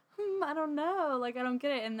like, I don't know. Like, I don't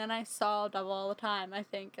get it. And then I saw Double All the Time, I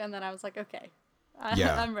think. And then I was like, okay,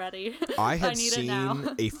 I'm ready. I had need it now.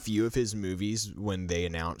 seen a few of his movies when they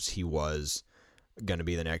announced he was going to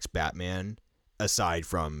be the next Batman, aside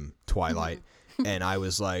from Twilight. And I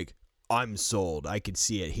was like, I'm sold. I could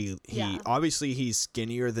see it. He obviously he's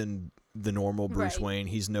skinnier than the normal Bruce Wayne.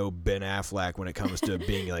 He's no Ben Affleck when it comes to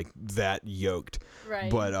being like that yoked.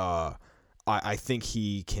 Right. But I think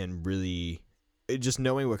he can really, just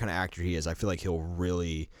knowing what kind of actor he is, I feel like he'll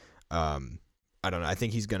really, I don't know. I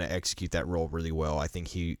think he's going to execute that role really well. I think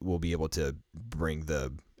he will be able to bring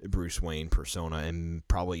the Bruce Wayne persona and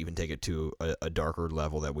probably even take it to a darker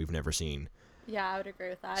level that we've never seen. Yeah, I would agree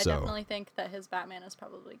with that. I definitely think that his Batman is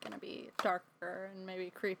probably going to be darker and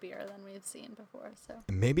maybe creepier than we've seen before. So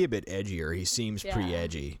maybe a bit edgier. He seems pretty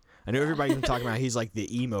edgy. I know everybody's been talking about he's like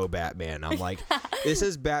the emo Batman. I'm like, this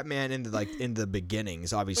is Batman in the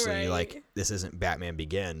beginnings. Obviously, like this isn't Batman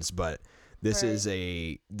Begins, but this is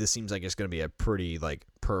this seems like it's going to be a pretty like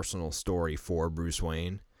personal story for Bruce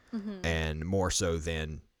Wayne, and more so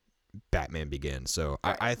than Batman Begins. So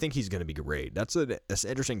I think he's going to be great. That's an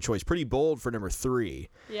interesting choice. Pretty bold for number 3.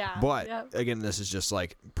 Yeah. But again, this is just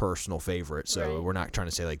like personal favorite. So we're not trying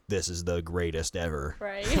to say like this is the greatest ever.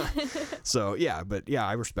 Right. So yeah, but yeah,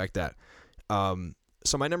 I respect that.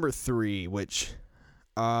 So my number 3, which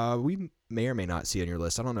we may or may not see on your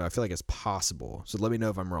list. I don't know. I feel like it's possible. So let me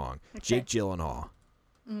know if I'm wrong. Okay. Jake Gyllenhaal.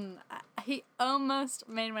 He almost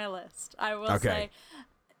made my list. I will say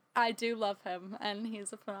I do love him, and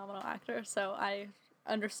he's a phenomenal actor, so I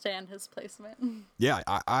understand his placement. Yeah,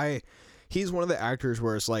 he's one of the actors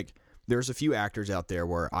where it's like, there's a few actors out there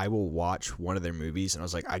where I will watch one of their movies, and I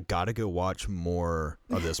was like, I gotta go watch more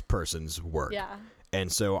of this person's work. Yeah.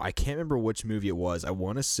 And so I can't remember which movie it was. I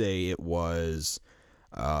want to say it was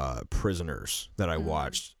Prisoners that I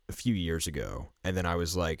watched a few years ago, and then I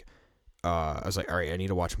was like, all right, I need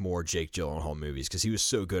to watch more Jake Gyllenhaal movies because he was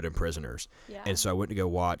so good in Prisoners. Yeah. And so I went to go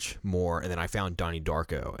watch more, and then I found Donnie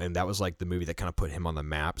Darko, and that was like the movie that kind of put him on the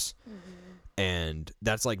maps. And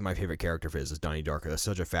that's like my favorite character of his is Donnie Darko. That's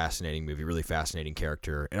such a fascinating movie, really fascinating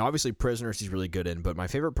character. And obviously Prisoners he's really good in, but my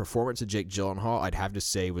favorite performance of Jake Gyllenhaal I'd have to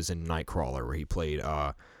say was in Nightcrawler, where he played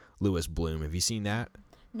Louis Bloom. Have you seen that?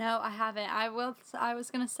 No, I haven't. I was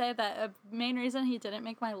going to say that a main reason he didn't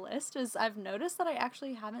make my list is I've noticed that I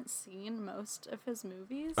actually haven't seen most of his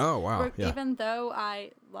movies. Oh, wow. Yeah. Even though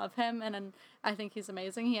I love him and I think he's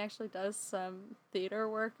amazing, he actually does some theater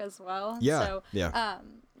work as well. Yeah, so, yeah.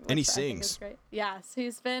 And he sings. Great. Yes,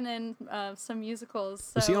 he's been in some musicals.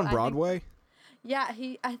 So was he on Broadway?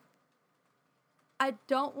 I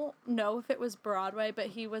don't know if it was Broadway, but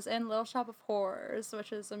he was in Little Shop of Horrors,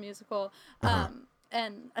 which is a musical.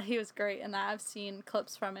 And he was great in that. I've seen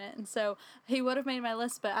clips from it. And so he would have made my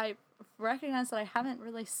list, but I recognize that I haven't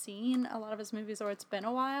really seen a lot of his movies, or it's been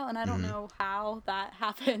a while, and I don't know how that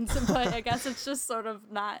happens. But I guess it's just sort of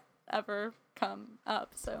not ever come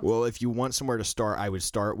up. So well, if you want somewhere to start, I would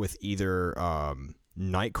start with either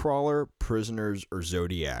Nightcrawler, Prisoners, or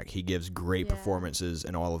Zodiac. He gives great performances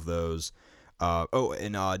in all of those.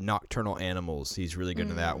 And Nocturnal Animals. He's really good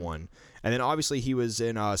in that one. And then obviously he was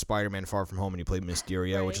in Spider-Man Far From Home, and he played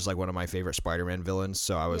Mysterio, which is like one of my favorite Spider-Man villains.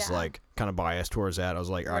 So I was like kind of biased towards that. I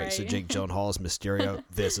was like, all right, so Jake Gyllenhaal is Mysterio.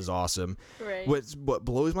 This is awesome. Right. What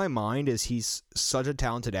blows my mind is he's such a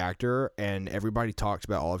talented actor, and everybody talks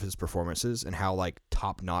about all of his performances and how like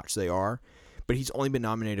top notch they are. But he's only been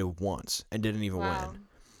nominated once and didn't even win.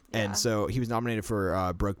 And so he was nominated for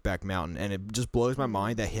Brokeback Mountain, and it just blows my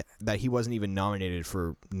mind that he wasn't even nominated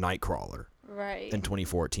for Nightcrawler in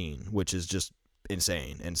 2014, which is just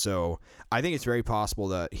insane. And so I think it's very possible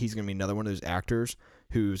that he's going to be another one of those actors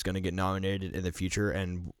who's going to get nominated in the future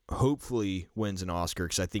and hopefully wins an Oscar,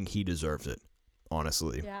 because I think he deserves it,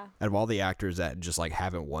 honestly. Yeah. Out of all the actors that just like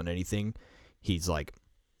haven't won anything, he's like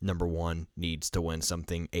number one, needs to win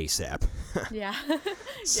something ASAP. Yeah.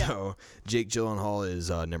 So Jake Gyllenhaal is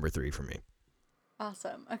number 3 for me.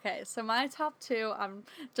 Awesome. Okay, so my top 2, I'm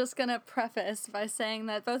just going to preface by saying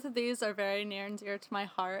that both of these are very near and dear to my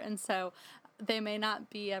heart, and so they may not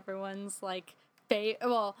be everyone's like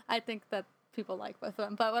well, I think that people like both of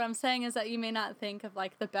them, but what I'm saying is that you may not think of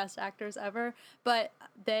like the best actors ever, but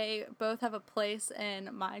they both have a place in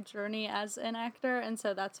my journey as an actor, and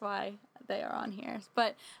so that's why they are on here.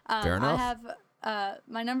 But Fair enough. I have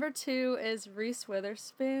my number 2 is Reese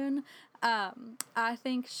Witherspoon. I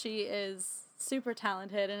think she is super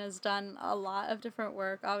talented and has done a lot of different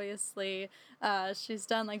work. Obviously, she's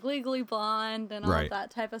done like Legally Blonde and all of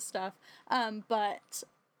that type of stuff. But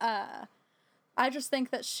I just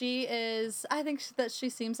think that she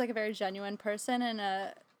seems like a very genuine person,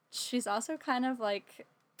 and she's also kind of like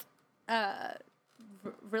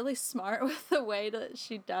really smart with the way that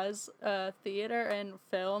she does theater and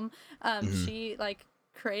film. She like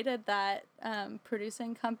created that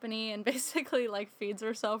producing company and basically like feeds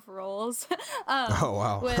herself roles. Oh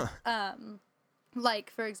wow. With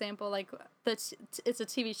like for example, like it's a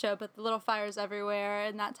TV show, but the Little Fires Everywhere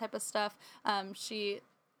and that type of stuff. She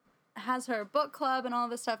has her book club and all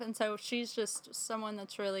this stuff, and so she's just someone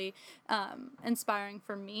that's really inspiring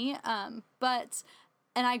for me.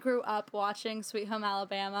 And I grew up watching Sweet Home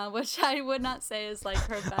Alabama, which I would not say is like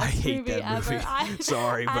her best I hate movie that movie. ever.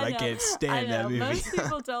 Sorry, but I know, can't stand that movie. Most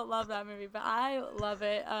people don't love that movie, but I love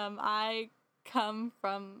it. I come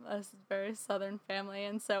from a very southern family,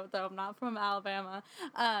 and so though I'm not from Alabama,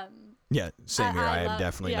 Yeah, same here. I am love-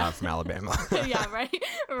 definitely yeah. not from Alabama. yeah,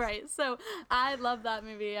 right. So I love that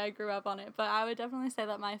movie. I grew up on it, but I would definitely say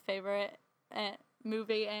that my favorite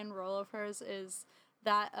movie and role of hers is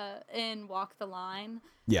that in Walk the Line,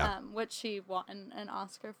 Yeah. which she won an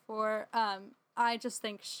Oscar for. I just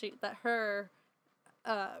think that her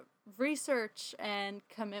research and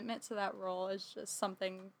commitment to that role is just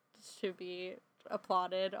something to be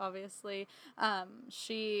applauded. Obviously,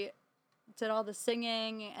 she did all the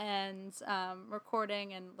singing and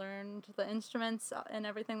recording and learned the instruments and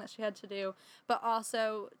everything that she had to do, but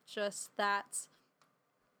also just that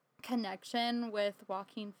connection with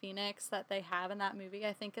Joaquin Phoenix that they have in that movie,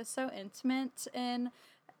 I think is so intimate, and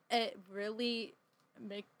it really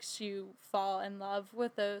makes you fall in love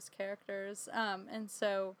with those characters. And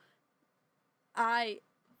so I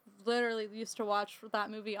literally used to watch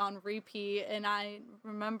that movie on repeat, and I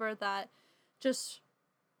remember that just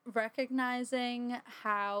recognizing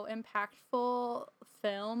how impactful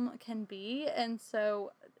film can be, and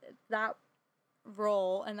so that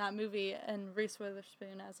role in that movie and Reese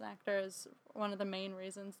Witherspoon as an actor is one of the main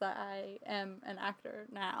reasons that I am an actor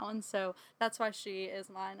now, and so that's why she is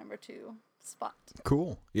my number 2 spot.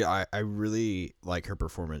 Cool. Yeah, I really like her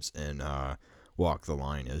performance in Walk the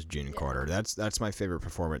Line as June Carter. That's my favorite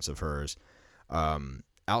performance of hers.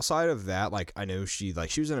 Outside of that, like, I know she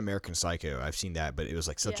was in American Psycho. I've seen that, but it was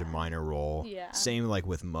like such a minor role. Yeah. Same like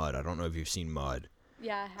with Mud. I don't know if you've seen Mud.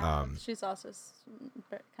 Yeah, I have. She's also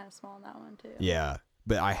kind of small in that one too. Yeah,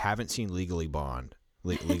 but I haven't seen Legally Blonde.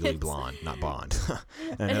 Legally Blonde, not Bond.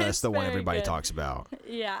 And I know that's the one everybody good. talks about.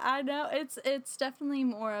 Yeah, I know. It's definitely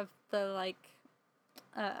more of the like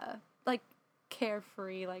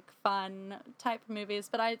carefree, like fun type of movies,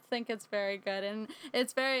 but I think it's very good and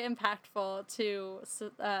it's very impactful to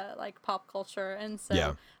like pop culture, and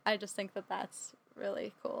so I just think that that's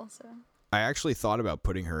really cool. So I actually thought about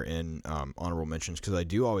putting her in honorable mentions because I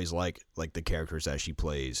do always like the characters that she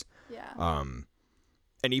plays. Yeah.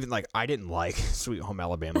 And even like I didn't like Sweet Home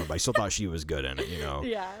Alabama, but I still thought she was good in it, you know.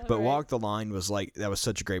 Yeah. But right. Walk the Line was like that was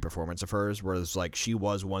such a great performance of hers, whereas like she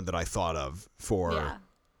was one that I thought of for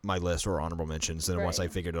my list or honorable mentions. And once I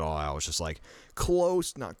figured it all out, I was just like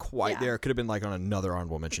close, not quite there. It could have been like on another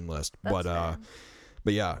honorable mention list. That's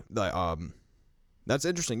but yeah, that's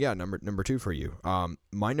interesting. Yeah, number 2 for you.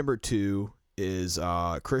 My number 2 is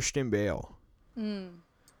Christian Bale,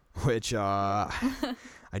 which okay.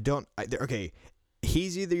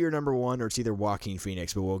 He's either your number 1 or it's either Joaquin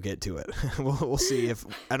Phoenix, but we'll get to it. we'll see if,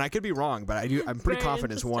 and I could be wrong, but I'm pretty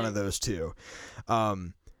confident it's one of those two.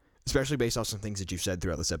 Especially based off some things that you've said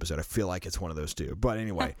throughout this episode. I feel like it's one of those two. But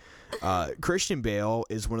anyway, Christian Bale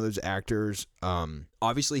is one of those actors.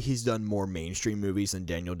 Obviously, he's done more mainstream movies than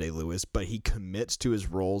Daniel Day-Lewis, but he commits to his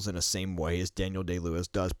roles in the same way as Daniel Day-Lewis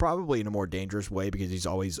does, probably in a more dangerous way because he's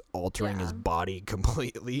always altering his body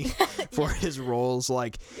completely for his roles.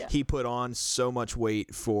 Like, he put on so much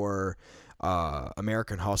weight for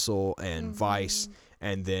American Hustle and Vice,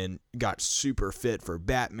 and then got super fit for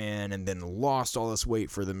Batman, and then lost all this weight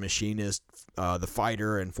for The Machinist, The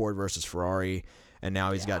Fighter, and Ford versus Ferrari. And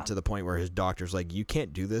now he's got to the point where his doctor's like, you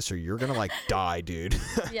can't do this or you're going to like die, dude.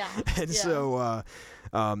 So,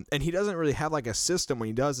 and he doesn't really have like a system when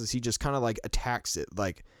he does this. He just kind of like attacks it.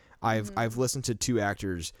 Like I've listened to 2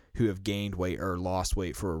 actors who have gained weight or lost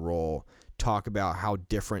weight for a role talk about how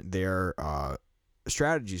different their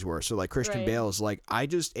strategies were. So like Christian Bale is like, I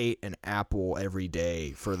just ate an apple every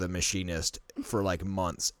day for The Machinist for like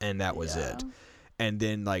months, and that was it. And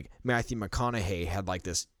then like Matthew McConaughey had like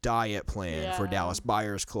this diet plan for Dallas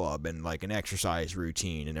Buyers Club and like an exercise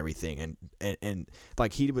routine and everything, and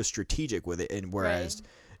like he was strategic with it, and whereas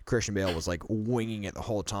Christian Bale was like winging it the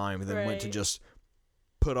whole time, and then went to just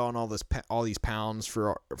put on all these pounds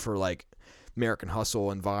for like American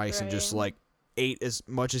Hustle and Vice, and just like ate as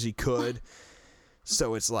much as he could.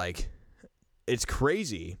 So it's like, it's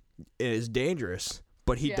crazy. It is dangerous,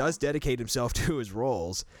 but he does dedicate himself to his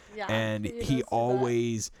roles, and he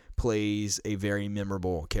always plays a very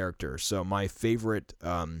memorable character. So my favorite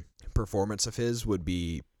performance of his would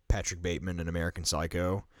be Patrick Bateman in American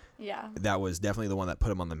Psycho. Yeah. That was definitely the one that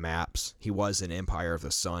put him on the maps. He was in Empire of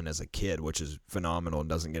the Sun as a kid, which is phenomenal and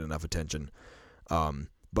doesn't get enough attention.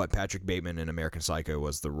 But Patrick Bateman in American Psycho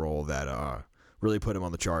was the role that really put him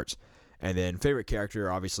on the charts. And then favorite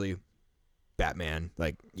character, obviously, Batman.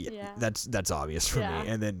 Like, Yeah. that's obvious for Yeah. me.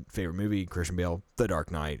 And then favorite movie, Christian Bale, The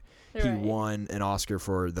Dark Knight. He Right. won an Oscar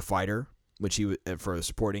for The Fighter, which for a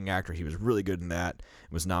supporting actor. He was really good in that.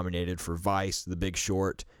 Was nominated for Vice, The Big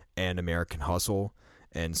Short, and American Hustle.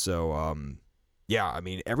 And so, yeah, I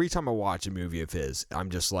mean, every time I watch a movie of his, I'm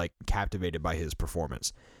just like captivated by his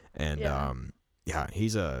performance. And yeah,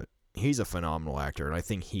 he's a phenomenal actor, and I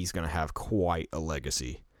think he's gonna have quite a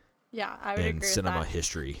legacy Yeah, I would in agree cinema with that.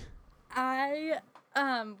 history. I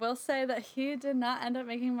will say that he did not end up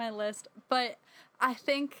making my list, but I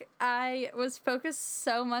think I was focused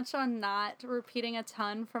so much on not repeating a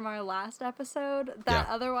ton from our last episode that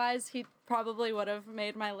otherwise he probably would have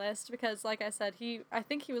made my list because, like I said, I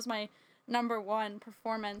think he was my number one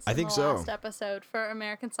performance in the last episode for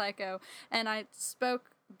American Psycho, and I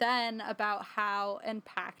spoke then about how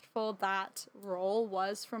impactful that role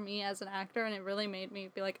was for me as an actor, and it really made me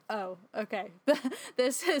be like, oh, okay,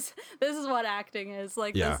 this is what acting is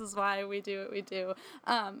like. This is why we do what we do.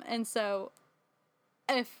 And so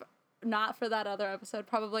if not for that other episode,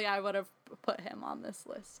 probably I would have put him on this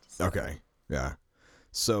list. So. Okay, yeah.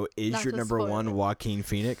 So is Not your to number spoil one it. Joaquin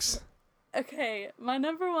Phoenix? Okay, my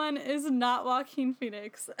number one is not Joaquin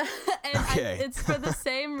Phoenix, and Okay. it's for the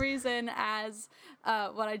same reason as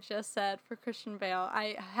what I just said for Christian Bale.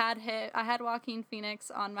 I had Joaquin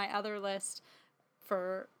Phoenix on my other list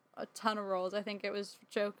for a ton of roles. I think it was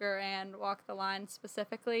Joker and Walk the Line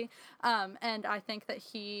specifically, and I think that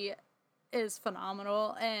he is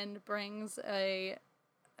phenomenal and brings a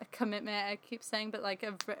commitment. I keep saying, but like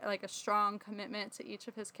a strong commitment to each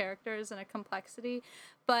of his characters and a complexity.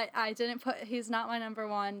 But I didn't he's not my number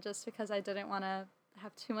one just because I didn't want to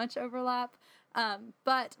have too much overlap.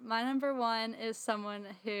 But my number one is someone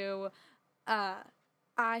who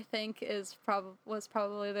I think was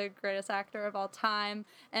probably the greatest actor of all time,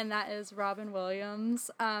 and that is Robin Williams.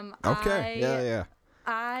 Yeah.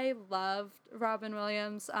 I loved Robin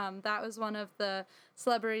Williams. That was one of the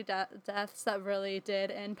celebrity deaths that really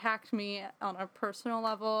did impact me on a personal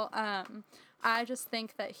level. I just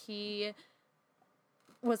think that he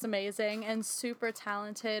was amazing and super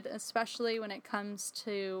talented, especially when it comes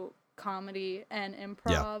to comedy and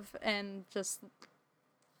improv and just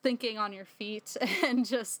thinking on your feet and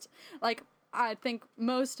just like I think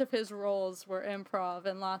most of his roles were improv,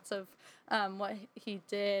 and lots of what he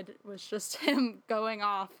did was just him going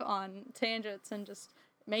off on tangents and just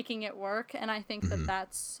making it work. And I think that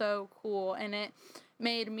that's so cool. And it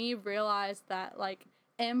made me realize that like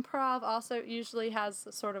improv also usually has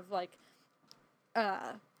a sort of like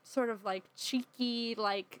cheeky,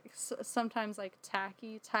 like sometimes like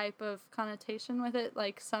tacky type of connotation with it,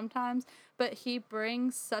 like sometimes. But he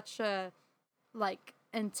brings such a like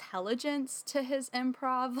intelligence to his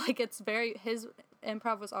improv. Like his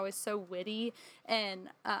improv was always so witty and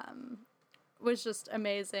was just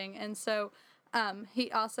amazing. And so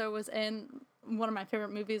he also was in one of my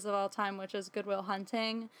favorite movies of all time, which is Good Will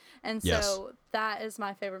Hunting. And so that is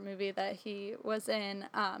my favorite movie that he was in.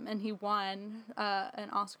 And he won an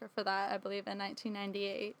Oscar for that, I believe, in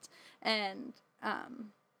 1998. And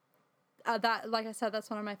that, like I said, that's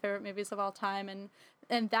one of my favorite movies of all time.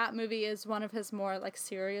 And that movie is one of his more like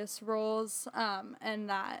serious roles. And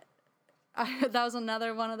that was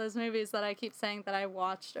another one of those movies that I keep saying that I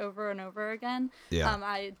watched over and over again. Yeah.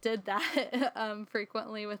 I did that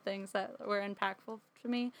frequently with things that were impactful to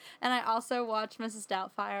me. And I also watch Mrs.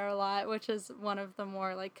 Doubtfire a lot, which is one of the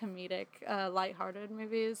more like comedic, lighthearted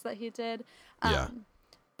movies that he did.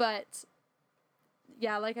 But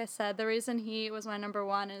yeah, like I said, the reason he was my number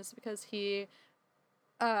one is because he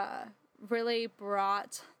really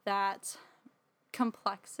brought that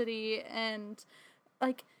complexity and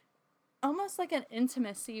like almost like an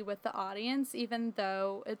intimacy with the audience, even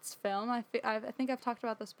though it's film. I think I've talked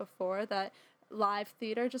about this before, that live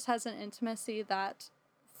theater just has an intimacy that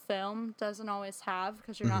film doesn't always have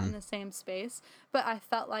because you're not in the same space. But I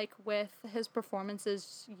felt like with his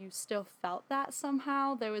performances, you still felt that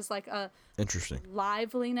somehow. There was like a Interesting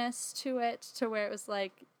liveliness to it, to where it was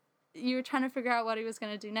like you were trying to figure out what he was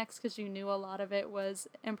going to do next because you knew a lot of it was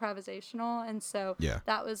improvisational. And so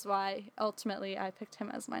that was why ultimately I picked him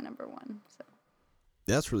as my number one. So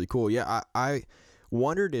that's really cool. Yeah, I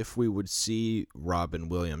wondered if we would see Robin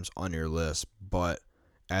Williams on your list, but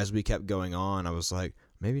as we kept going on, I was like,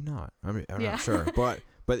 maybe not. I'm not sure.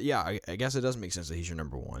 But yeah, I guess it does make sense that he's your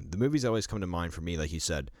number one. The movies always come to mind for me, like you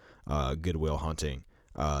said, Good Will Hunting.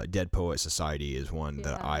 Dead Poet Society is one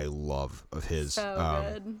that I love of his.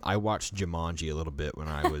 So good. I watched Jumanji a little bit when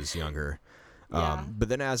I was younger. But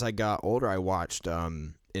then as I got older, I watched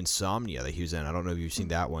Insomnia that he was in. I don't know if you've seen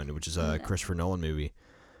that one, which is a Christopher Nolan movie.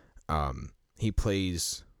 He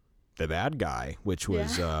plays the bad guy, which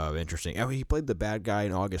was interesting. Oh, he played the bad guy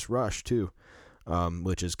in August Rush too,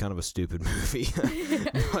 which is kind of a stupid movie,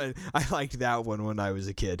 but I liked that one when I was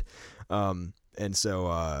a kid. And so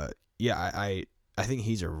I think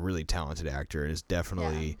he's a really talented actor, and it's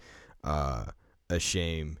definitely a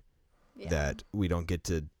shame that we don't get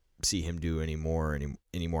to see him do any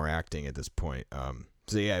more acting at this point.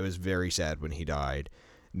 So yeah, it was very sad when he died.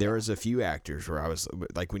 There was a few actors where I was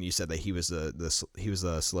like, when you said that he was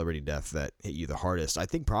the celebrity death that hit you the hardest. I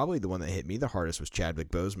think probably the one that hit me the hardest was Chadwick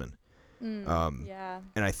Boseman. And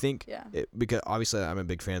I think because obviously I'm a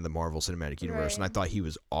big fan of the Marvel Cinematic Universe, and I thought he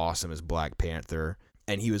was awesome as Black Panther.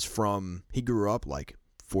 And he grew up like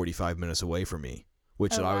 45 minutes away from me,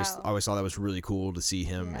 which I always thought that was really cool to see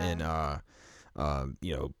him in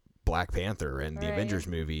Black Panther and the Avengers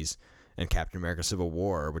movies. And Captain America Civil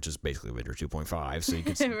War, which is basically Avengers 2.5, so you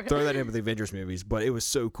could throw that in with the Avengers movies. But it was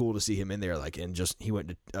so cool to see him in there. He went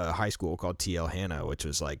to a high school called TL Hanna, which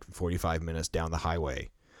was like 45 minutes down the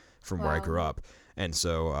highway from where I grew up. And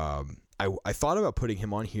so I thought about putting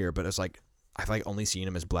him on here, but it's like I've only seen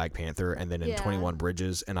him as Black Panther and then in 21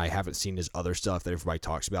 Bridges, and I haven't seen his other stuff that everybody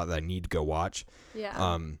talks about that I need to go watch.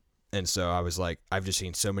 And so I was like, I've just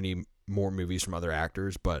seen so many more movies from other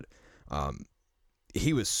actors, but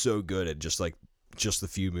he was so good at just the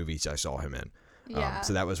few movies I saw him in.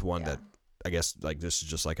 So that was one that I guess this is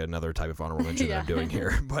just like another type of honorable mention that I'm doing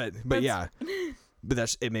here. But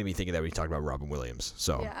it made me think of that when you talked about Robin Williams.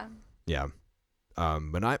 So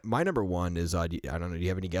but my number one is I don't know. Do you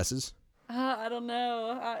have any guesses? I don't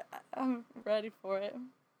know. I'm ready for it.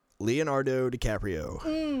 Leonardo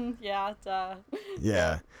DiCaprio.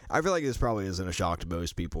 Yeah. I feel like this probably isn't a shock to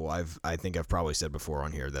most people. I think I've probably said before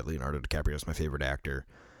on here that Leonardo DiCaprio is my favorite actor.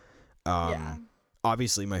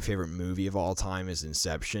 Obviously my favorite movie of all time is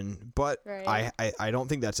Inception, but I don't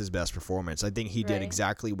think that's his best performance. I think he did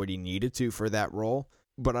exactly what he needed to for that role,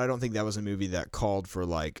 but I don't think that was a movie that called for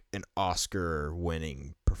like an Oscar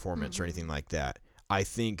winning performance or anything like that. I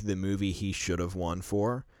think the movie he should have won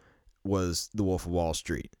for was The Wolf of Wall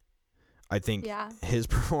Street. I think his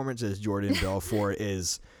performance as Jordan Belfort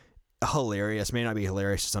is hilarious. May not be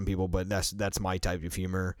hilarious to some people, but that's my type of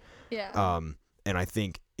humor. And I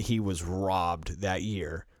think he was robbed that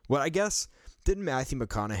year. Well, I guess, didn't Matthew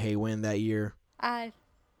McConaughey win that year? I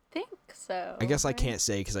think so. I guess I can't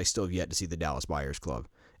say because I still have yet to see the Dallas Buyers Club.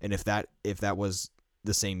 And if that was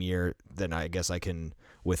the same year, then I guess I can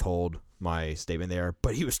withhold my statement there.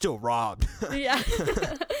 But he was still robbed.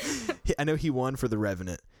 I know he won for The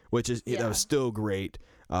Revenant, which is that was still great.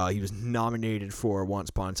 He was nominated for Once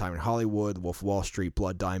Upon a Time in Hollywood, The Wolf of Wall Street,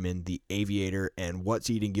 Blood Diamond, The Aviator, and What's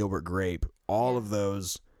Eating Gilbert Grape. All of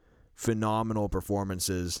those phenomenal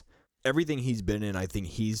performances. Everything he's been in, I think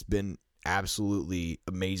he's been absolutely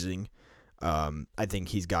amazing. I think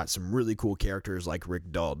he's got some really cool characters like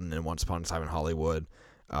Rick Dalton in Once Upon a Time in Hollywood.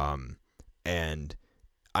 And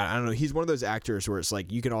I don't know, he's one of those actors where it's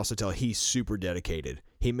like you can also tell he's super dedicated.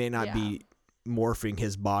 He may not be morphing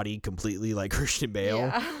his body completely like Christian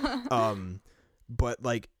Bale. But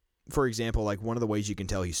like, for example, like one of the ways you can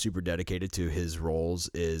tell he's super dedicated to his roles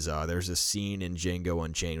is there's a scene in Django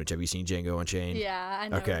Unchained, which have you seen Django Unchained? Yeah, I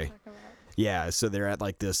know. Okay. What you're talking about. Yeah, so they're at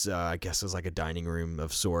like this, I guess it's like a dining room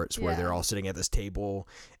of sorts where they're all sitting at this table,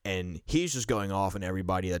 and he's just going off on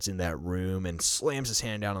everybody that's in that room and slams his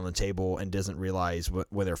hand down on the table and doesn't realize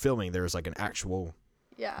when they're filming there's like an actual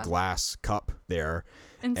glass cup there.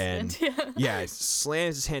 Instant, and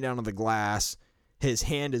slams his hand down on the glass. His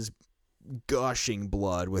hand is gushing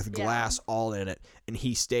blood with glass all in it, and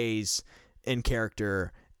he stays in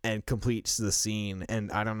character and completes the scene.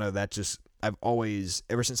 And I don't know, that just, I've always,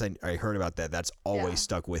 ever since I heard about that, that's always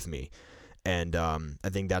stuck with me. And I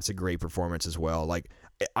think that's a great performance as well. Like,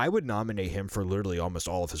 I would nominate him for literally almost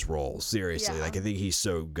all of his roles. Seriously, like I think he's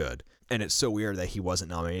so good. And it's so weird that he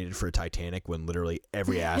wasn't nominated for Titanic when literally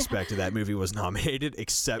every aspect of that movie was nominated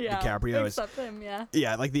except DiCaprio. Except him,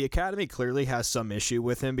 Yeah, like the Academy clearly has some issue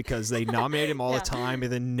with him because they nominate him all the time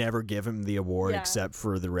and then never give him the award except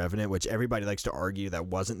for The Revenant, which everybody likes to argue that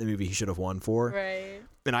wasn't the movie he should have won for. Right.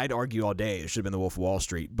 And I'd argue all day it should have been The Wolf of Wall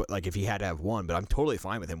Street, but like if he had to have one, but I'm totally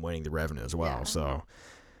fine with him winning The Revenant as well. So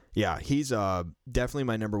yeah, he's definitely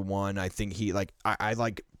my number one. I think he I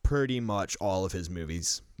like pretty much all of his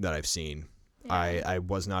movies that I've seen. I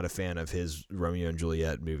was not a fan of his Romeo and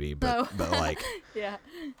Juliet movie, but like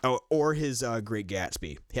or his Great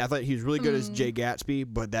Gatsby. I thought he was really good as Jay Gatsby,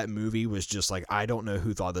 but that movie was just like, I don't know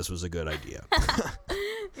who thought this was a good idea.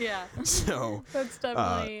 So that's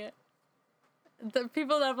definitely the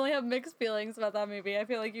people definitely have mixed feelings about that movie. I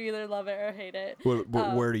feel like you either love it or hate it.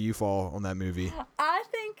 Where do you fall on that movie? I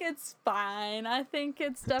think it's fine. I think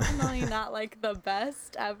it's definitely not like the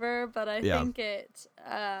best ever, but I think it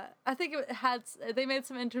had, they made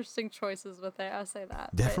some interesting choices with it. I'll say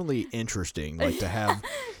that. Definitely interesting, like to have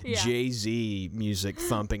Jay-Z music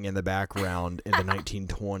thumping in the background in the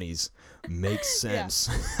 1920s makes sense.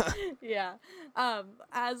 Yeah.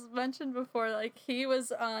 As mentioned before, like he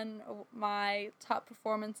was on my top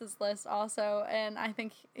performances list also, and I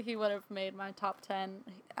think he would have made my top 10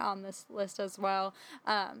 on this list as well.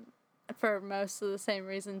 For most of the same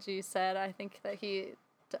reasons you said. I think that he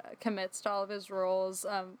commits to all of his roles,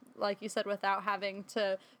 like you said, without having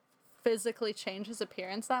to physically change his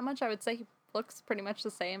appearance that much. I would say he looks pretty much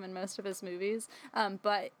the same in most of his movies,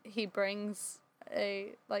 but he brings a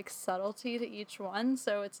like subtlety to each one,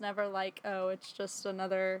 so it's never like, oh, it's just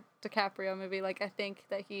another DiCaprio movie. Like I think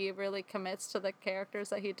that he really commits to the characters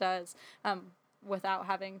that he does, without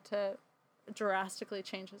having to drastically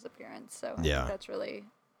change his appearance. So I think that's really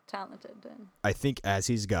talented. And I think as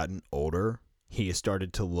he's gotten older, he has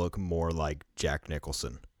started to look more like Jack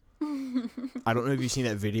Nicholson. I don't know if you've seen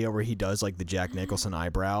that video where he does like the Jack Nicholson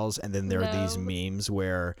eyebrows, and then there are these memes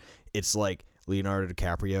where it's like Leonardo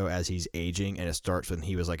DiCaprio as he's aging, and it starts when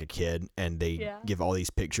he was like a kid, and they give all these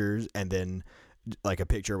pictures, and then like a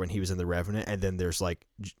picture when he was in The Revenant, and then there's like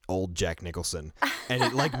old Jack Nicholson, and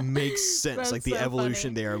it like makes sense. Like the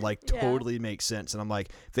evolution there like totally makes sense. And I'm like,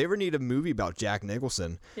 if they ever need a movie about Jack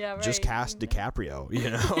Nicholson, just cast DiCaprio,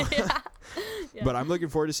 you know? But I'm looking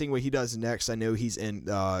forward to seeing what he does next. I know he's in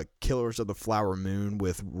Killers of the Flower Moon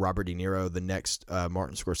with Robert De Niro, the next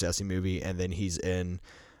Martin Scorsese movie, and then he's in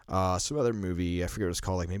some other movie. I forget what it's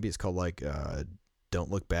called. Like maybe it's called like Don't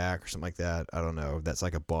Look Back or something like that. I don't know. That's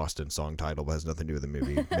like a Boston song title, but has nothing to do with the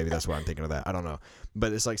movie. Maybe that's why I'm thinking of that. I don't know.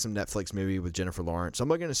 But it's like some Netflix movie with Jennifer Lawrence. So I'm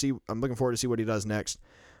looking forward to see what he does next.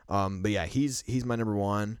 But yeah, he's my number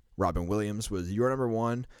one. Robin Williams was your number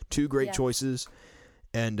one. Two great choices,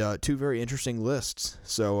 and two very interesting lists.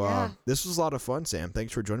 So this was a lot of fun, Sam.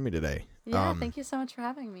 Thanks for joining me today. Yeah, thank you so much for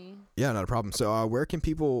having me. Yeah, not a problem. So where can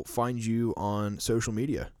people find you on social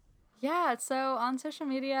media? Yeah, so on social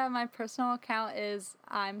media, my personal account is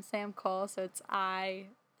I'm Sam Cole, so it's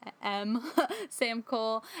I-M Sam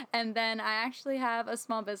Cole. And then I actually have a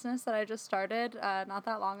small business that I just started not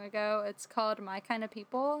that long ago. It's called My Kind of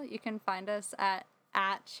People. You can find us at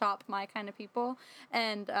Shop My Kind of People.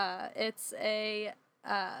 And it's a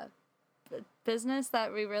business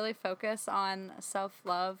that we really focus on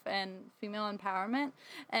self-love and female empowerment.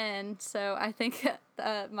 And so I think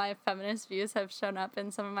my feminist views have shown up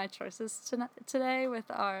in some of my choices today with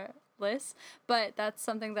our list, but that's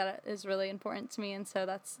something that is really important to me, and so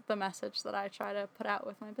that's the message that I try to put out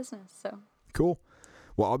with my business. So cool.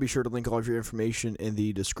 Well, I'll be sure to link all of your information in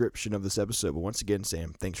the description of this episode. But once again,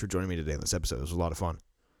 Sam, thanks for joining me today on this episode. It was a lot of fun.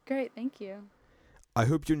 Great, thank you. I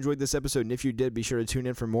hope you enjoyed this episode, and if you did, be sure to tune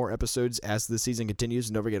in for more episodes as the season continues,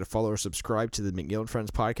 and don't forget to follow or subscribe to the McNeil &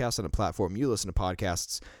 Friends podcast on a platform you listen to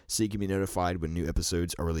podcasts so you can be notified when new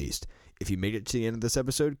episodes are released. If you made it to the end of this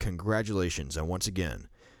episode, congratulations, and once again,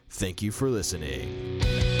 thank you for listening.